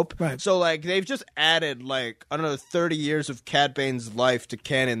New Hope? Right. So, like, they've just added, like, I don't know, 30 years of Cad Bane's life to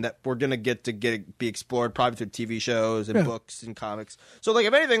canon that we're going to get be explored probably through TV shows and Yeah. books and comics. So, like,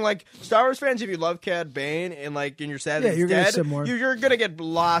 if anything, like, Star Wars fans, if you love Cad Bane and, like, and you're sad Yeah, that you're he's gonna dead, see more. you're going to get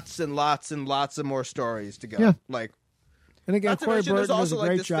lots and lots and lots of more stories to go. Yeah. Like, and again not to Corey mention, there's Burton does also, a like,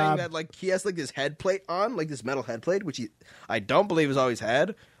 great this job. thing that, like, he has, like, this head plate on, like, this metal head plate, which I don't believe he's always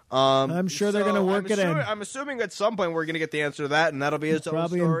had. I'm sure they're gonna work it in. I'm assuming at some point we're going to get the answer to that, and that'll be his own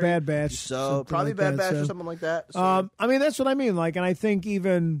Probably story. in Bad Batch. So something probably like Bad that, Batch so. or something like that. So, I mean, that's what I mean. Like, and I think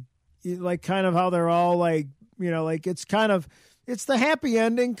even like kind of how they're all like, like it's kind of it's the happy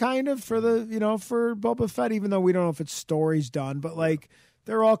ending kind of for the for Boba Fett, even though we don't know if its story's done, but like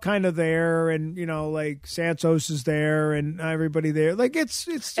they're all kind of there, and like Santos is there, and everybody there. Like it's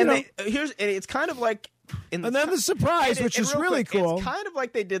and it's kind of like. And then the surprise, which is real really quick, cool. It's kind of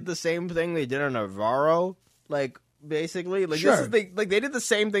like they did the same thing they did on Navarro, like basically, like Sure. this is they did the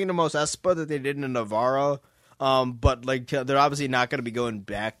same thing to Mos Espa that they did in Navarro, but like they're obviously not going to be going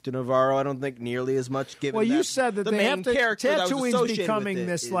back to Navarro. I don't think nearly as much. Given Well, you that said that the they main have to. character that was Tatooine's associated becoming with it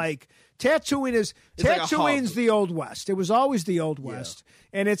this is- like Tatooine is It's like a Tatooine's hub. the Old West. It was always the Old West,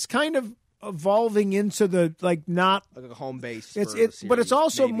 and it's kind of evolving into the like not. like a home base. It's for the but it's series,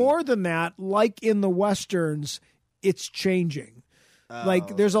 also maybe. more than that. Like in the westerns, it's changing.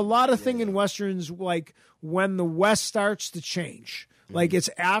 Like there's a lot of thing in westerns, like when the West starts to change. Like it's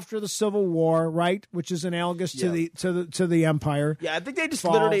after the Civil War, right? Which is analogous to the Empire. Yeah, I think they just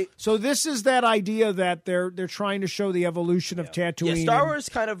fall. literally. So this is that idea that they're trying to show the evolution of Tatooine. Yeah, Star and- Wars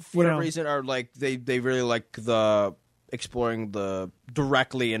kind of for whatever reason are like they really like the exploring the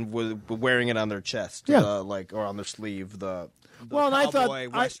directly and wearing it on their chest, Yeah. or on their sleeve. The Well, and I thought, cowboy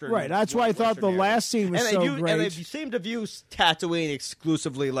Western, right, that's why I thought the Western last scene was and so they great. And they seem to view Tatooine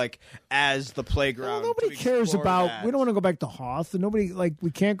exclusively like as the playground. Well, nobody to cares explore about. that. We don't want to go back to Hoth, and nobody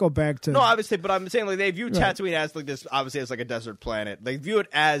we can't go back to. No, obviously, but I'm saying like they view Right. Tatooine as like this. Obviously, as like a desert planet. They view it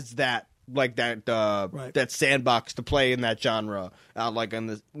as that. Like that, Right. that sandbox to play in that genre, like on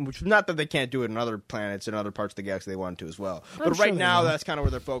this. Which not that they can't do it in other planets and other parts of the galaxy they want to as well. But sure right they now, will. that's kind of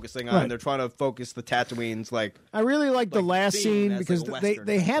where they're focusing on. Right. They're trying to focus the Tatooines like I really like the last theme scene as, because like, a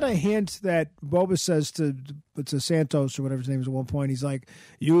they Western had a hint that Boba says to Santos or whatever his name is at one point. He's like,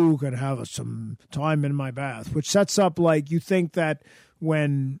 "You could have some time in my bath," which sets up like you think that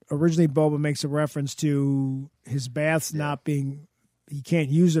when originally Boba makes a reference to his baths not being, he can't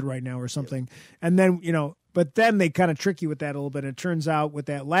use it right now or something, and then but then they kind of trick you with that a little bit. It turns out with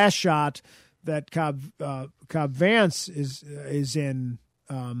that last shot that Cobb Vanth is in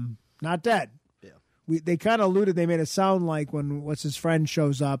Not Dead. Yeah, they kind of alluded. They made it sound like when what's his friend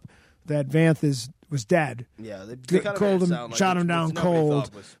shows up that Vanth was dead. Yeah, they kind of cold him, like shot him down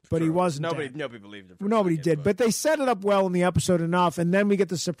cold, but he wasn't. Nobody dead. believed it. Nobody did, but they set it up well in the episode enough, and then we get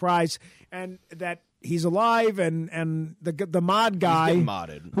the surprise and that he's alive, and the mod guy. He's getting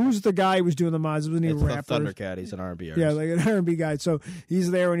modded. Who's the guy who was doing the mods? Wasn't he a rapper? Thundercat. He's an R&B artist. Yeah, like an R&B guy. So he's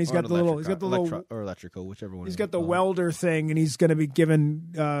there, and he's got the little or electrical, whichever one. He's got the welder thing, and he's going to be giving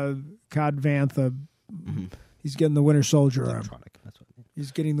Cobb Vanth a. Mm-hmm. He's getting the Winter Soldier arm. That's what.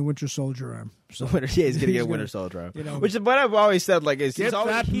 He's getting the Winter Soldier arm. So he's going to get Winter Soldier arm. You know, which is what I've always said. Like, is get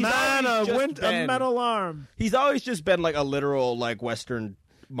that man a metal arm. He's always just been like a literal like Western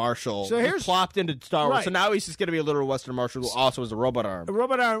Marshal. So here's plopped into Star Wars. Right. So now he's just going to be a literal Western Marshal who also has a robot arm. A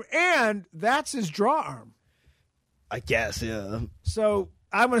robot arm, and that's his draw arm. I guess, yeah. So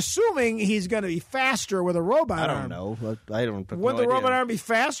I'm assuming he's going to be faster with a robot arm. I don't know. I don't. Would the robot arm be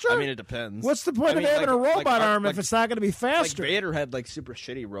faster? I mean, it depends. What's the point of having a robot arm if it's not going to be faster? Like Vader had like super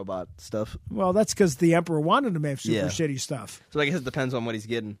shitty robot stuff. Well, that's because the Emperor wanted him to have super shitty stuff. So I guess it depends on what he's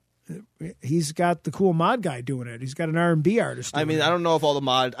getting. He's got the cool mod guy doing it. He's got an R&B artist. I mean, I don't know if all the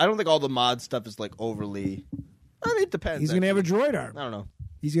mod. I don't think all the mod stuff is like overly. I mean, it depends. He's going to have a droid arm. I don't know.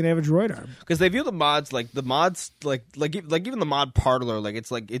 He's going to have a droid arm because they view the mods like even the mod parlor like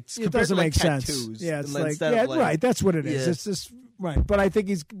it's it doesn't make tattoos. Sense. Yeah, it's like right. That's what it is. Yeah. It's just right. But I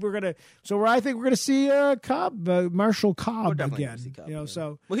think I think we're gonna see Cobb, Marshal Cobb again. Cobb, you know,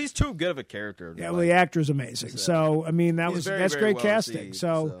 so he's too good of a character. Yeah, well, the actor's amazing. So I mean, that's great casting. Received,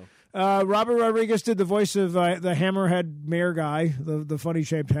 so. Robert Rodriguez did the voice of the hammerhead mayor guy, the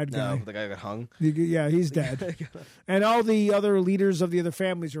funny-shaped head guy. No, the guy got hung. Yeah, he's dead. And all the other leaders of the other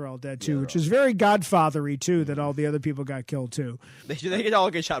families are all dead, too, which is very Godfather-y, too, that all the other people got killed, too. They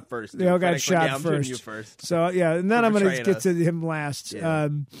all get shot first. They all got shot first. So, yeah, and then I'm going to get to him last. Yeah.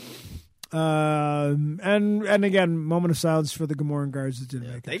 And again, moment of silence for the Gamoran guards that didn't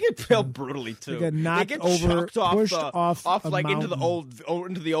make it. They get killed brutally too. They get knocked over, pushed off like mountain.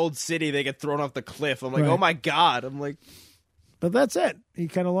 into the old city. They get thrown off the cliff. I'm like, oh my god. I'm like, but that's it. He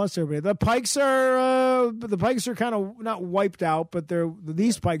kind of lost everybody. The Pikes are kind of not wiped out, but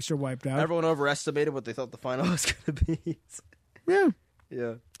these Pikes are wiped out. Everyone overestimated what they thought the final was going to be.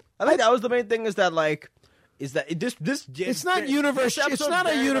 Yeah. I think that was the main thing. Is that this it's not universe. It's not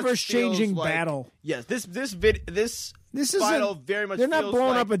a universe-changing battle. Yes, this final very much. They're not blowing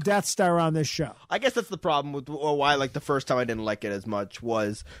like, up a Death Star on this show. I guess that's the problem with or why like the first time I didn't like it as much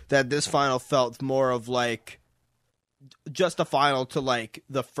was that this final felt more of like just a final to like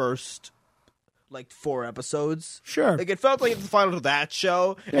the first. Like 4 episodes. Sure. Like it felt like the final to that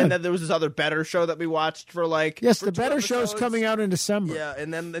show. Yeah. And then there was this other better show that we watched for like. Yes, the better show's coming out in December. Yeah,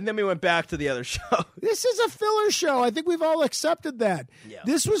 and then we went back to the other show. This is a filler show. I think we've all accepted that. Yeah.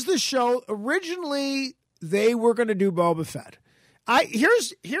 This was the show. Originally, they were going to do Boba Fett.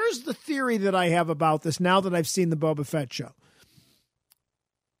 Here's the theory that I have about this now that I've seen the Boba Fett show.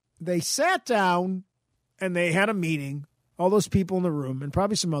 They sat down and they had a meeting, all those people in the room, and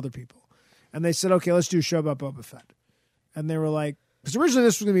probably some other people. And they said, okay, let's do a show about Boba Fett. And they were like, because originally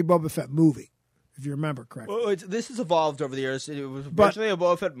this was going to be a Boba Fett movie, if you remember correctly. Well, this has evolved over the years. It was originally a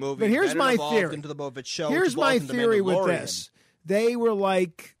Boba Fett movie. But here's my theory. Into the Boba Fett show. Here's my theory with this. They were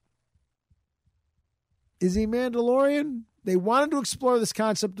like, is he Mandalorian? They wanted to explore this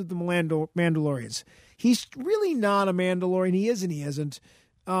concept of the Mandalorians. He's really not a Mandalorian. He is and he isn't.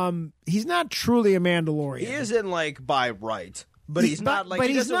 He's not truly a Mandalorian. He isn't like by right. But he's not like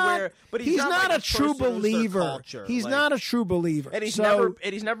he's not like a true believer. He's not a true believer, and he's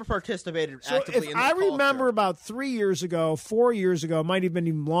never participated actively in the culture. I remember about 4 years ago, it might have been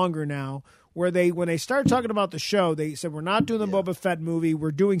even longer now, where when they started talking about the show, they said we're not doing the Boba Fett movie,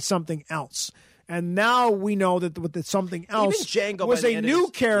 we're doing something else. And now we know that with the something else was a new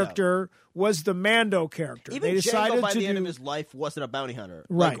character, was the Mando character. Even they decided Jango by the end of his life wasn't a bounty hunter,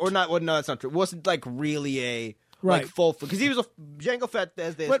 right? Or not? Well, no, that's not true. It wasn't like really a. Right, like full because he was a Jango Fett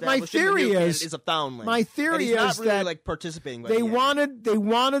as they but established. My theory is a foundling. My theory is not really that like participating. They wanted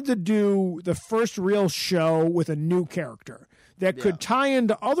to do the first real show with a new character that could tie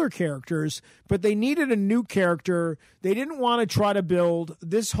into other characters, but they needed a new character. They didn't want to try to build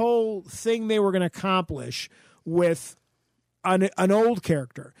this whole thing they were going to accomplish with an old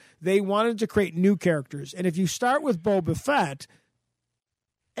character. They wanted to create new characters, and if you start with Boba Fett,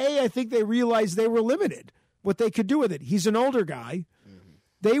 I think they realized they were limited. What they could do with it. He's an older guy. Mm-hmm.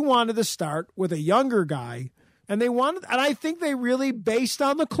 They wanted to start with a younger guy, and I think they really, based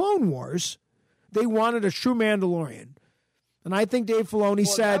on the Clone Wars, they wanted a true Mandalorian. And I think Dave Filoni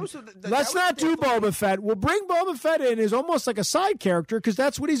said, let's not do Boba Fett. We'll bring Boba Fett in as almost like a side character because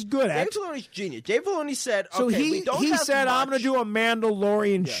that's what he's good at. Dave Filoni's genius. Dave Filoni said, so he said, I'm going to do a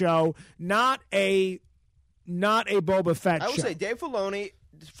Mandalorian show, not a Boba Fett show. I would say Dave Filoni,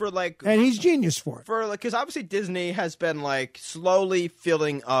 and he's genius for it. Because obviously Disney has been like slowly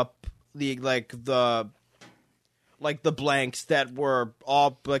filling up the blanks that were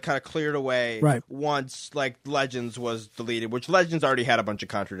all like kind of cleared away once like Legends was deleted, which Legends already had a bunch of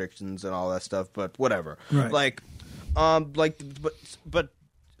contradictions and all that stuff, but whatever. Right. But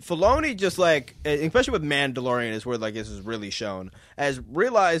Filoni just like, especially with Mandalorian is where like this is really shown, has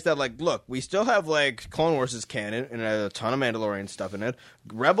realized that like, look, we still have like Clone Wars is canon and it has a ton of Mandalorian stuff in it.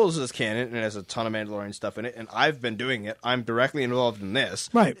 Rebels is canon and it has a ton of Mandalorian stuff in it, and I've been doing it. I'm directly involved in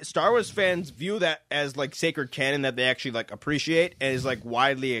this. Right. Star Wars fans view that as like sacred canon that they actually like appreciate and is like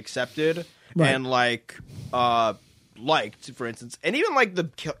widely accepted and like liked, for instance, and even like a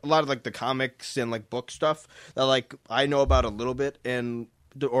lot of like the comics and like book stuff that like I know about a little bit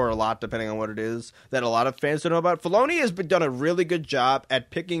or a lot, depending on what it is, that a lot of fans don't know about. Filoni has done a really good job at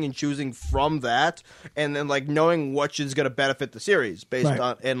picking and choosing from that, and then like knowing which is going to benefit the series based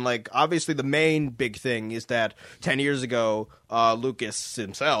on. And like obviously, the main big thing is that 10 years ago, Lucas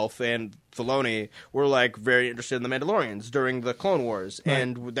himself and Filoni were like very interested in the Mandalorians during the Clone Wars,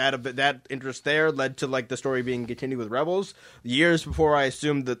 and that interest there led to like the story being continued with Rebels years before I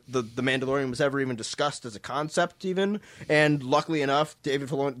assumed that the Mandalorian was ever even discussed as a concept even. And luckily enough, Dave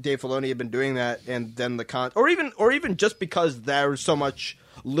Filoni had been doing that, and then or even just because there was so much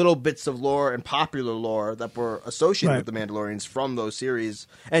little bits of lore and popular lore that were associated with the Mandalorians from those series,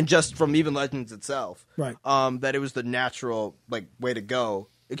 and just from even Legends itself, that it was the natural like way to go.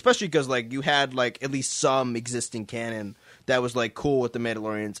 Especially because like you had like at least some existing canon that was like cool with the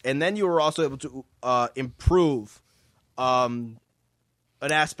Mandalorians, and then you were also able to improve an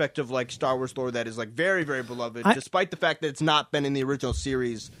aspect of like Star Wars lore that is like very, very beloved, despite the fact that it's not been in the original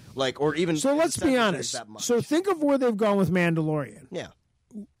series, like or even. So let's be honest. So think of where they've gone with Mandalorian. Yeah.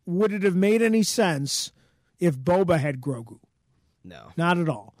 Would it have made any sense if Boba had Grogu? No, not at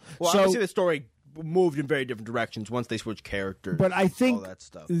all. Well, obviously the story moved in very different directions once they switched characters. But I think all that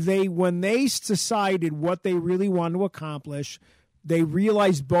stuff. when they decided what they really wanted to accomplish, they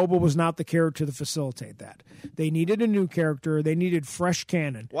realized Boba was not the character to facilitate that. They needed a new character. They needed fresh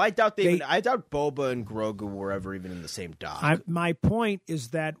canon. Well, I doubt Boba and Grogu were ever even in the same dock. My point is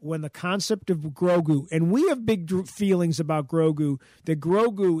that when the concept of Grogu, and we have big feelings about Grogu, that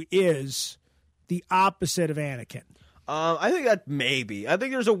Grogu is the opposite of Anakin. I think that maybe. I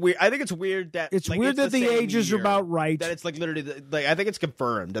think it's weird that it's weird that the ages are about right. That it's like literally like I think it's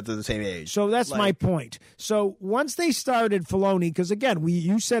confirmed that they're the same age. So that's my point. So once they started Filoni, because again,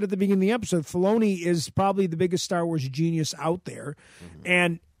 you said at the beginning of the episode, Filoni is probably the biggest Star Wars genius out there,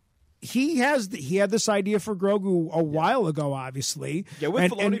 and he had this idea for Grogu a while ago, obviously,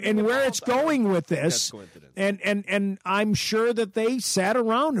 and where it's going with this, and I'm sure that they sat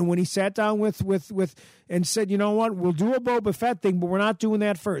around, and when he sat down with and said, you know what, we'll do a Boba Fett thing, but we're not doing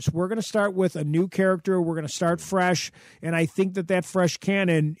that first. We're going to start with a new character. We're going to start fresh, and I think that fresh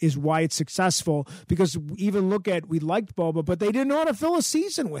canon is why it's successful, because even we liked Boba, but they didn't know how to fill a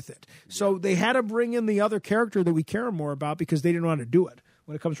season with it. So they had to bring in the other character that we care more about because they didn't want to do it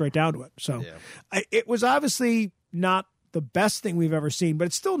when it comes right down to it. So it was obviously not the best thing we've ever seen, but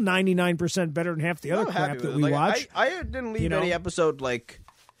it's still 99% better than half the other crap that we watch. I didn't leave any episode like...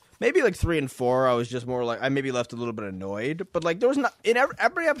 Maybe like 3 and 4, I was just more like I maybe left a little bit annoyed, but like there was not in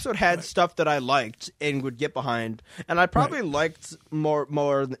every episode had stuff that I liked and would get behind, and I probably liked more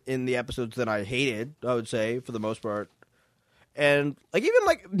in the episodes than I hated. I would say for the most part, and like even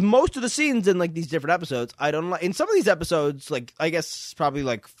like most of the scenes in like these different episodes, I don't like. In some of these episodes, like I guess probably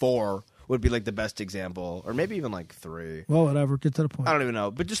like 4 would be like the best example, or maybe even like 3. Well, whatever. Get to the point. I don't even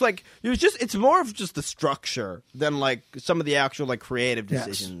know, but just like it's more of just the structure than like some of the actual like creative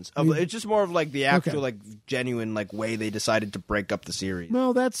decisions. Yes. It's just more of like the actual like genuine like way they decided to break up the series.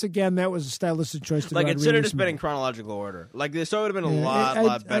 Well, that was a stylistic choice. Like it should have just been in chronological order. Like this would have been a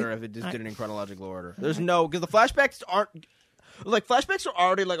lot better if it just did it in chronological order. There's because the flashbacks aren't. Like, flashbacks are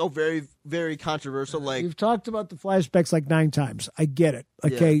already, like, very, very controversial. Like, you've talked about the flashbacks like 9 times. I get it.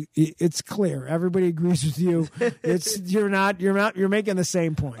 Okay, it's clear. Everybody agrees with you. You're making the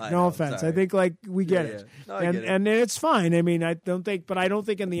same point. No offense. Sorry. I think like we get it. No, I get it. And it's fine. I mean, I don't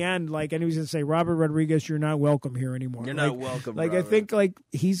think in the end, like anybody's gonna say, Robert Rodriguez, you're not welcome here anymore. You're not welcome. Like Robert. I think like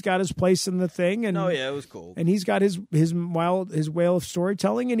he's got his place in the thing, and it was cool. And he's got his way of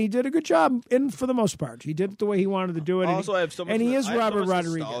storytelling, and he did a good job. For the most part, he did it the way he wanted to do it. Also, I have so much. And he is Robert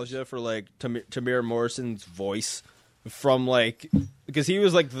Rodriguez. Nostalgia for like Tamir Morrison's voice. from like because he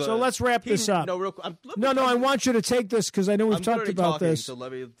was like the. So let's wrap this up. No, I want you to take this because I know we've I'm talked already about talking, this. So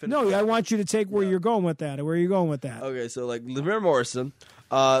let me finish No, talking. I want you to take where you're going with that. Where are you going with that? Okay, so like Lemire Morrison,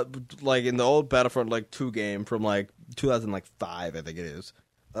 like in the old Battlefront like 2 game from like 2005, I think it is.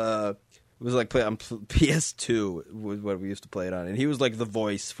 It was like play on PS2 was what we used to play it on, and he was like the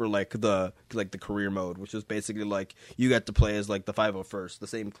voice for like the career mode, which was basically like you got to play as like the 501st, the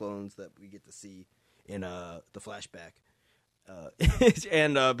same clones that we get to see in the flashback.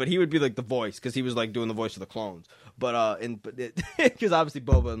 But he would be like the voice because he was like doing the voice of the clones. But because obviously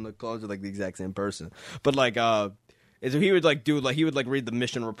Boba and the clones are like the exact same person. But like so he would like he would like read the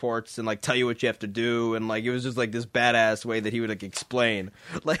mission reports and like tell you what you have to do, and like it was just like this badass way that he would like explain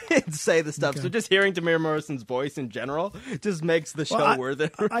like and say the stuff. Okay. So just hearing Temuera Morrison's voice in general just makes the show worth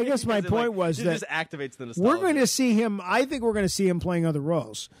it. I guess my point was that just activates the nostalgia. We're going to see him. I think we're going to see him playing other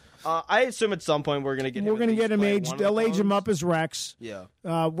roles. I assume at some point we're going to get him. We're going to get him aged. They'll age him up as Rex. Yeah.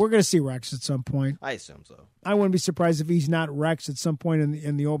 We're going to see Rex at some point. I assume so. I wouldn't be surprised if he's not Rex at some point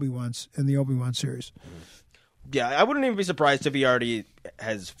in the Obi-Wan series. Yeah, I wouldn't even be surprised if he already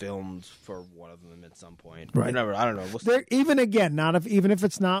has filmed for one of them at some point. Right. I don't know. Even if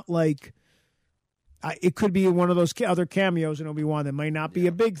it's not like. It could be one of those other cameos in Obi-Wan that might not be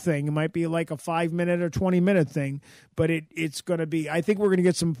a big thing. It might be like a 5-minute or 20-minute thing, but it's going to be. I think we're going to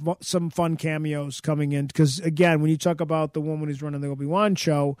get some fun cameos coming in because again, when you talk about the woman who's running the Obi-Wan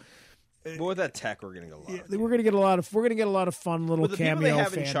show, but with that tech, we're going to get a lot. We're going to get a lot of fun little with the cameo. People they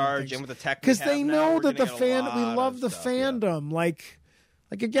have in charge, and with the tech, because they know that the fan. We love the fandom. Yeah. Like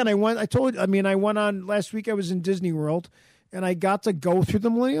again, I went on last week. I was in Disney World. And I got to go through the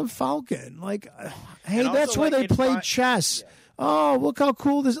Millennium Falcon. Like, hey, that's where they played chess. Yeah. Oh, look how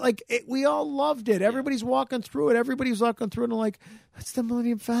cool this! We all loved it. Everybody's walking through it. Everybody's walking through it. And I'm like, that's the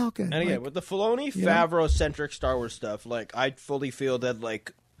Millennium Falcon. And again, with the Filoni, Favreau-centric Star Wars stuff, like I fully feel that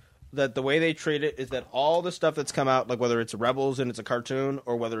that the way they treat it is that all the stuff that's come out, like whether it's Rebels and it's a cartoon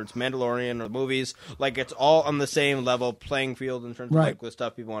or whether it's Mandalorian or movies, like it's all on the same level playing field in terms of like the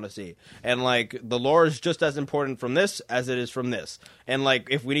stuff people want to see. And like the lore is just as important from this as it is from this. And like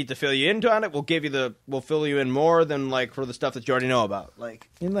if we need to fill you in on it, we'll fill you in more than like for the stuff that you already know about.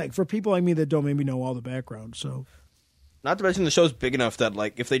 And like for people like me that don't maybe know all the background, so not to mention the show's big enough that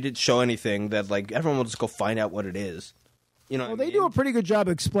like if they did show anything that like everyone will just go find out what it is. You know, they do a pretty good job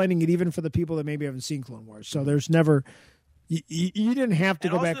explaining it, even for the people that maybe haven't seen Clone Wars. So there's never you didn't have to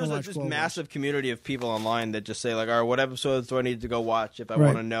go back and watch. There's Clone this massive Wars. Community of people online that just say like, "All right, what episodes do I need to go watch if I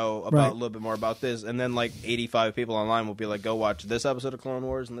want to know about a little bit more about this?" And then like 85 people online will be like, "Go watch this episode of Clone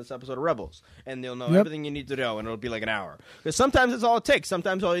Wars and this episode of Rebels," and they'll know everything you need to know, and it'll be like an hour. Because sometimes it's all it takes.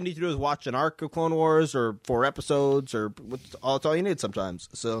 Sometimes all you need to do is watch an arc of Clone Wars or 4 episodes, or it's all you need. Sometimes.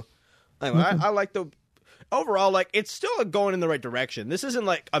 So anyway, I like the. Overall, like it's still going in the right direction. This isn't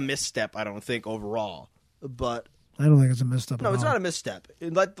like a misstep, I don't think overall, but I don't think it's a misstep. No, it's not a misstep.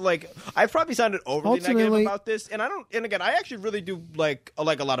 Like I've probably sounded overly negative about this, and I don't. And again, I actually really do like a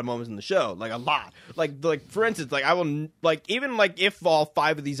lot of moments in the show, like a lot. Like for instance, like I will like even like if all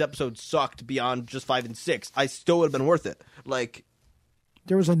 5 of these episodes sucked beyond just 5 and 6, I still would have been worth it. Like.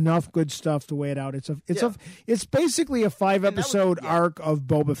 There was enough good stuff to weigh it out. It's basically a 5-episode arc of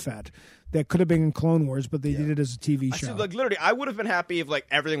Boba Fett that could have been in Clone Wars, but they did it as a TV show. Like literally, I would have been happy if like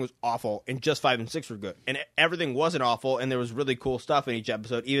everything was awful and just 5 and 6 were good, and everything wasn't awful and there was really cool stuff in each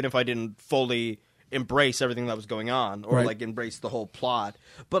episode, even if I didn't fully embrace everything that was going on or like embrace the whole plot.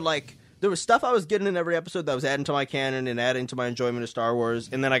 But like. There was stuff I was getting in every episode that was adding to my canon and adding to my enjoyment of Star Wars.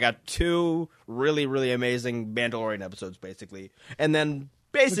 And then I got 2 really, really amazing Mandalorian episodes, basically. And then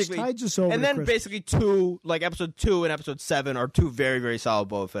basically, basically 2, like episode 2 and episode 7 are 2 very, very solid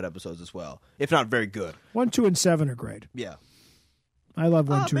Boba Fett episodes as well, if not very good. 1, 2, and 7 are great. Yeah. I love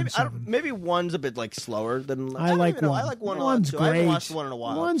 1, 2, and 7. Maybe 1's a bit like slower than. I like 1. I like 1 a lot. One's great. I haven't watched 1 in a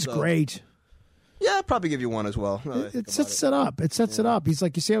while. 1's great. Yeah, I'd probably give you 1 as well. It sets it up. It sets it up. He's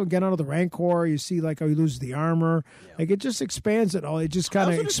like, you see him get out of the Rancor. You see like how he loses the armor. Yeah. Like it just expands it all. It just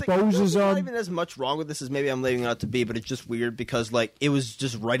kind of exposes him. Not even as much wrong with this as maybe I'm leaving it out to be, but it's just weird because like it was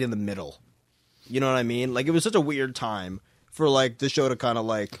just right in the middle. You know what I mean? Like it was such a weird time for like the show to kind of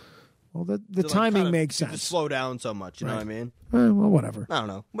like. Well, the timing makes sense. To slow down so much. You know what I mean? Well, whatever. I don't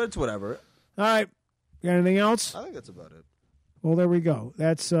know, but it's whatever. All right. You got anything else? I think that's about it. Well, there we go.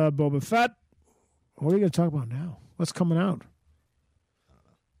 That's Boba Fett. What are we going to talk about now? What's coming out? I don't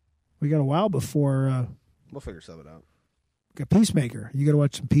know. We got a while before. We'll figure something out. Got Peacemaker. You got to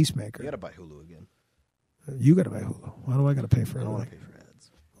watch some Peacemaker. You got to buy Hulu again. You got to buy Hulu. Why do I got to pay for it? I don't want to pay for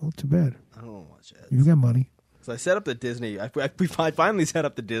ads. Well, too bad. I don't want to watch ads. You got money. So I set up the Disney. I finally set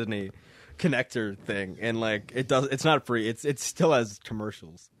up the Disney connector thing, and like it's not free. It still has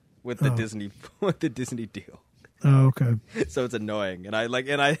commercials with the Disney deal. Oh, okay. So it's annoying, and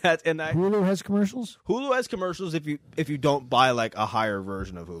Hulu has commercials. Hulu has commercials if you don't buy like a higher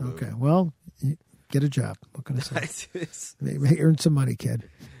version of Hulu. Okay, well, get a job. What can I say? Earn some money, kid.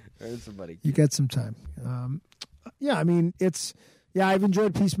 Earn some money. You got some time. Yeah, I mean, I've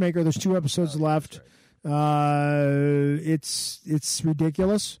enjoyed Peacemaker. There's 2 episodes left. Right. It's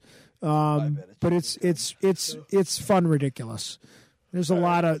ridiculous, but it's fun ridiculous. There's a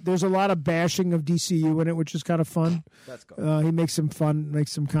lot of bashing of DCU in it, which is kind of fun. That's cool. He makes some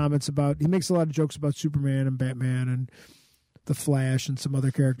comments about. He makes a lot of jokes about Superman and Batman and the Flash and some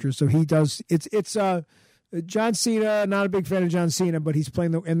other characters. So he does. It's John Cena. Not a big fan of John Cena, but he's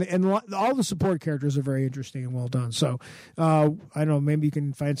playing and all the support characters are very interesting and well done. So I don't know. Maybe you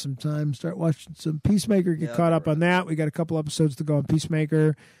can find some time, start watching some Peacemaker, get caught up on that. We got a couple episodes to go on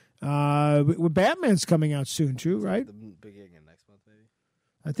Peacemaker. Batman's coming out soon too, right? The beginning of next month, maybe.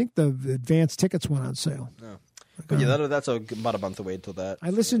 I think the advanced tickets went on sale. No. But that's about a month away until that. I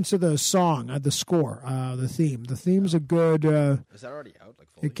listened to the song, the score, the theme. The theme's a good. Is that already out?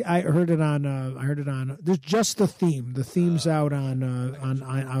 Like fully? I heard it on. There's just the theme. The theme's out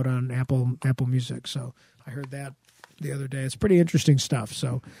on Apple Music. So I heard that the other day. It's pretty interesting stuff.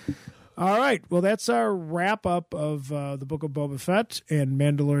 So, all right. Well, that's our wrap up of the Book of Boba Fett and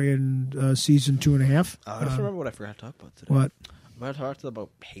Mandalorian season 2.5. I just remember what I forgot to talk about today. What? I talked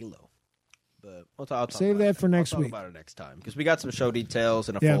about Halo. But I'll save that for next week. I'll talk about it next time because we got some show details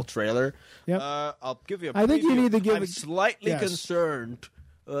and a full trailer. Yep. I'll give you a preview. I think you need to give. I'm slightly concerned.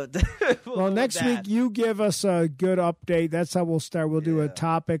 Well, next week you give us a good update. That's how we'll start. We'll do a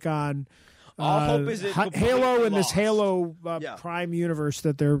topic on Halo and this Halo Prime universe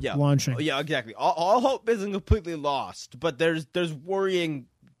that they're launching. Yeah, exactly. All hope isn't completely lost, but there's worrying.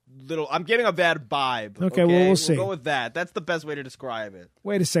 I'm getting a bad vibe. Okay, well, we'll see. We'll go with that. That's the best way to describe it.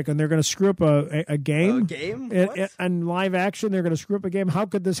 Wait a second. They're going to screw up a game? A game? In live action, they're going to screw up a game? How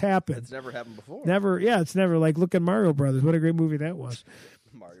could this happen? It's never happened before. Never. Yeah, it's never. Like, look at Mario Brothers. What a great movie that was.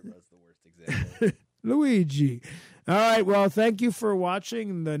 Mario Brothers the worst example. Luigi. All right. Well, thank you for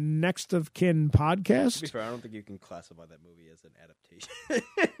watching the Next of Kin podcast. To be fair, I don't think you can classify that movie as an adaptation.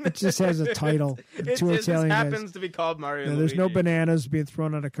 It just has a title. It just happens to be called Mario. Yeah, there's no bananas being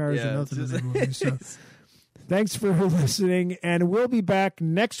thrown out of cars or nothing in that movie. So, thanks for listening, and we'll be back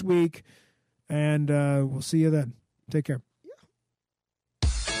next week, and we'll see you then. Take care.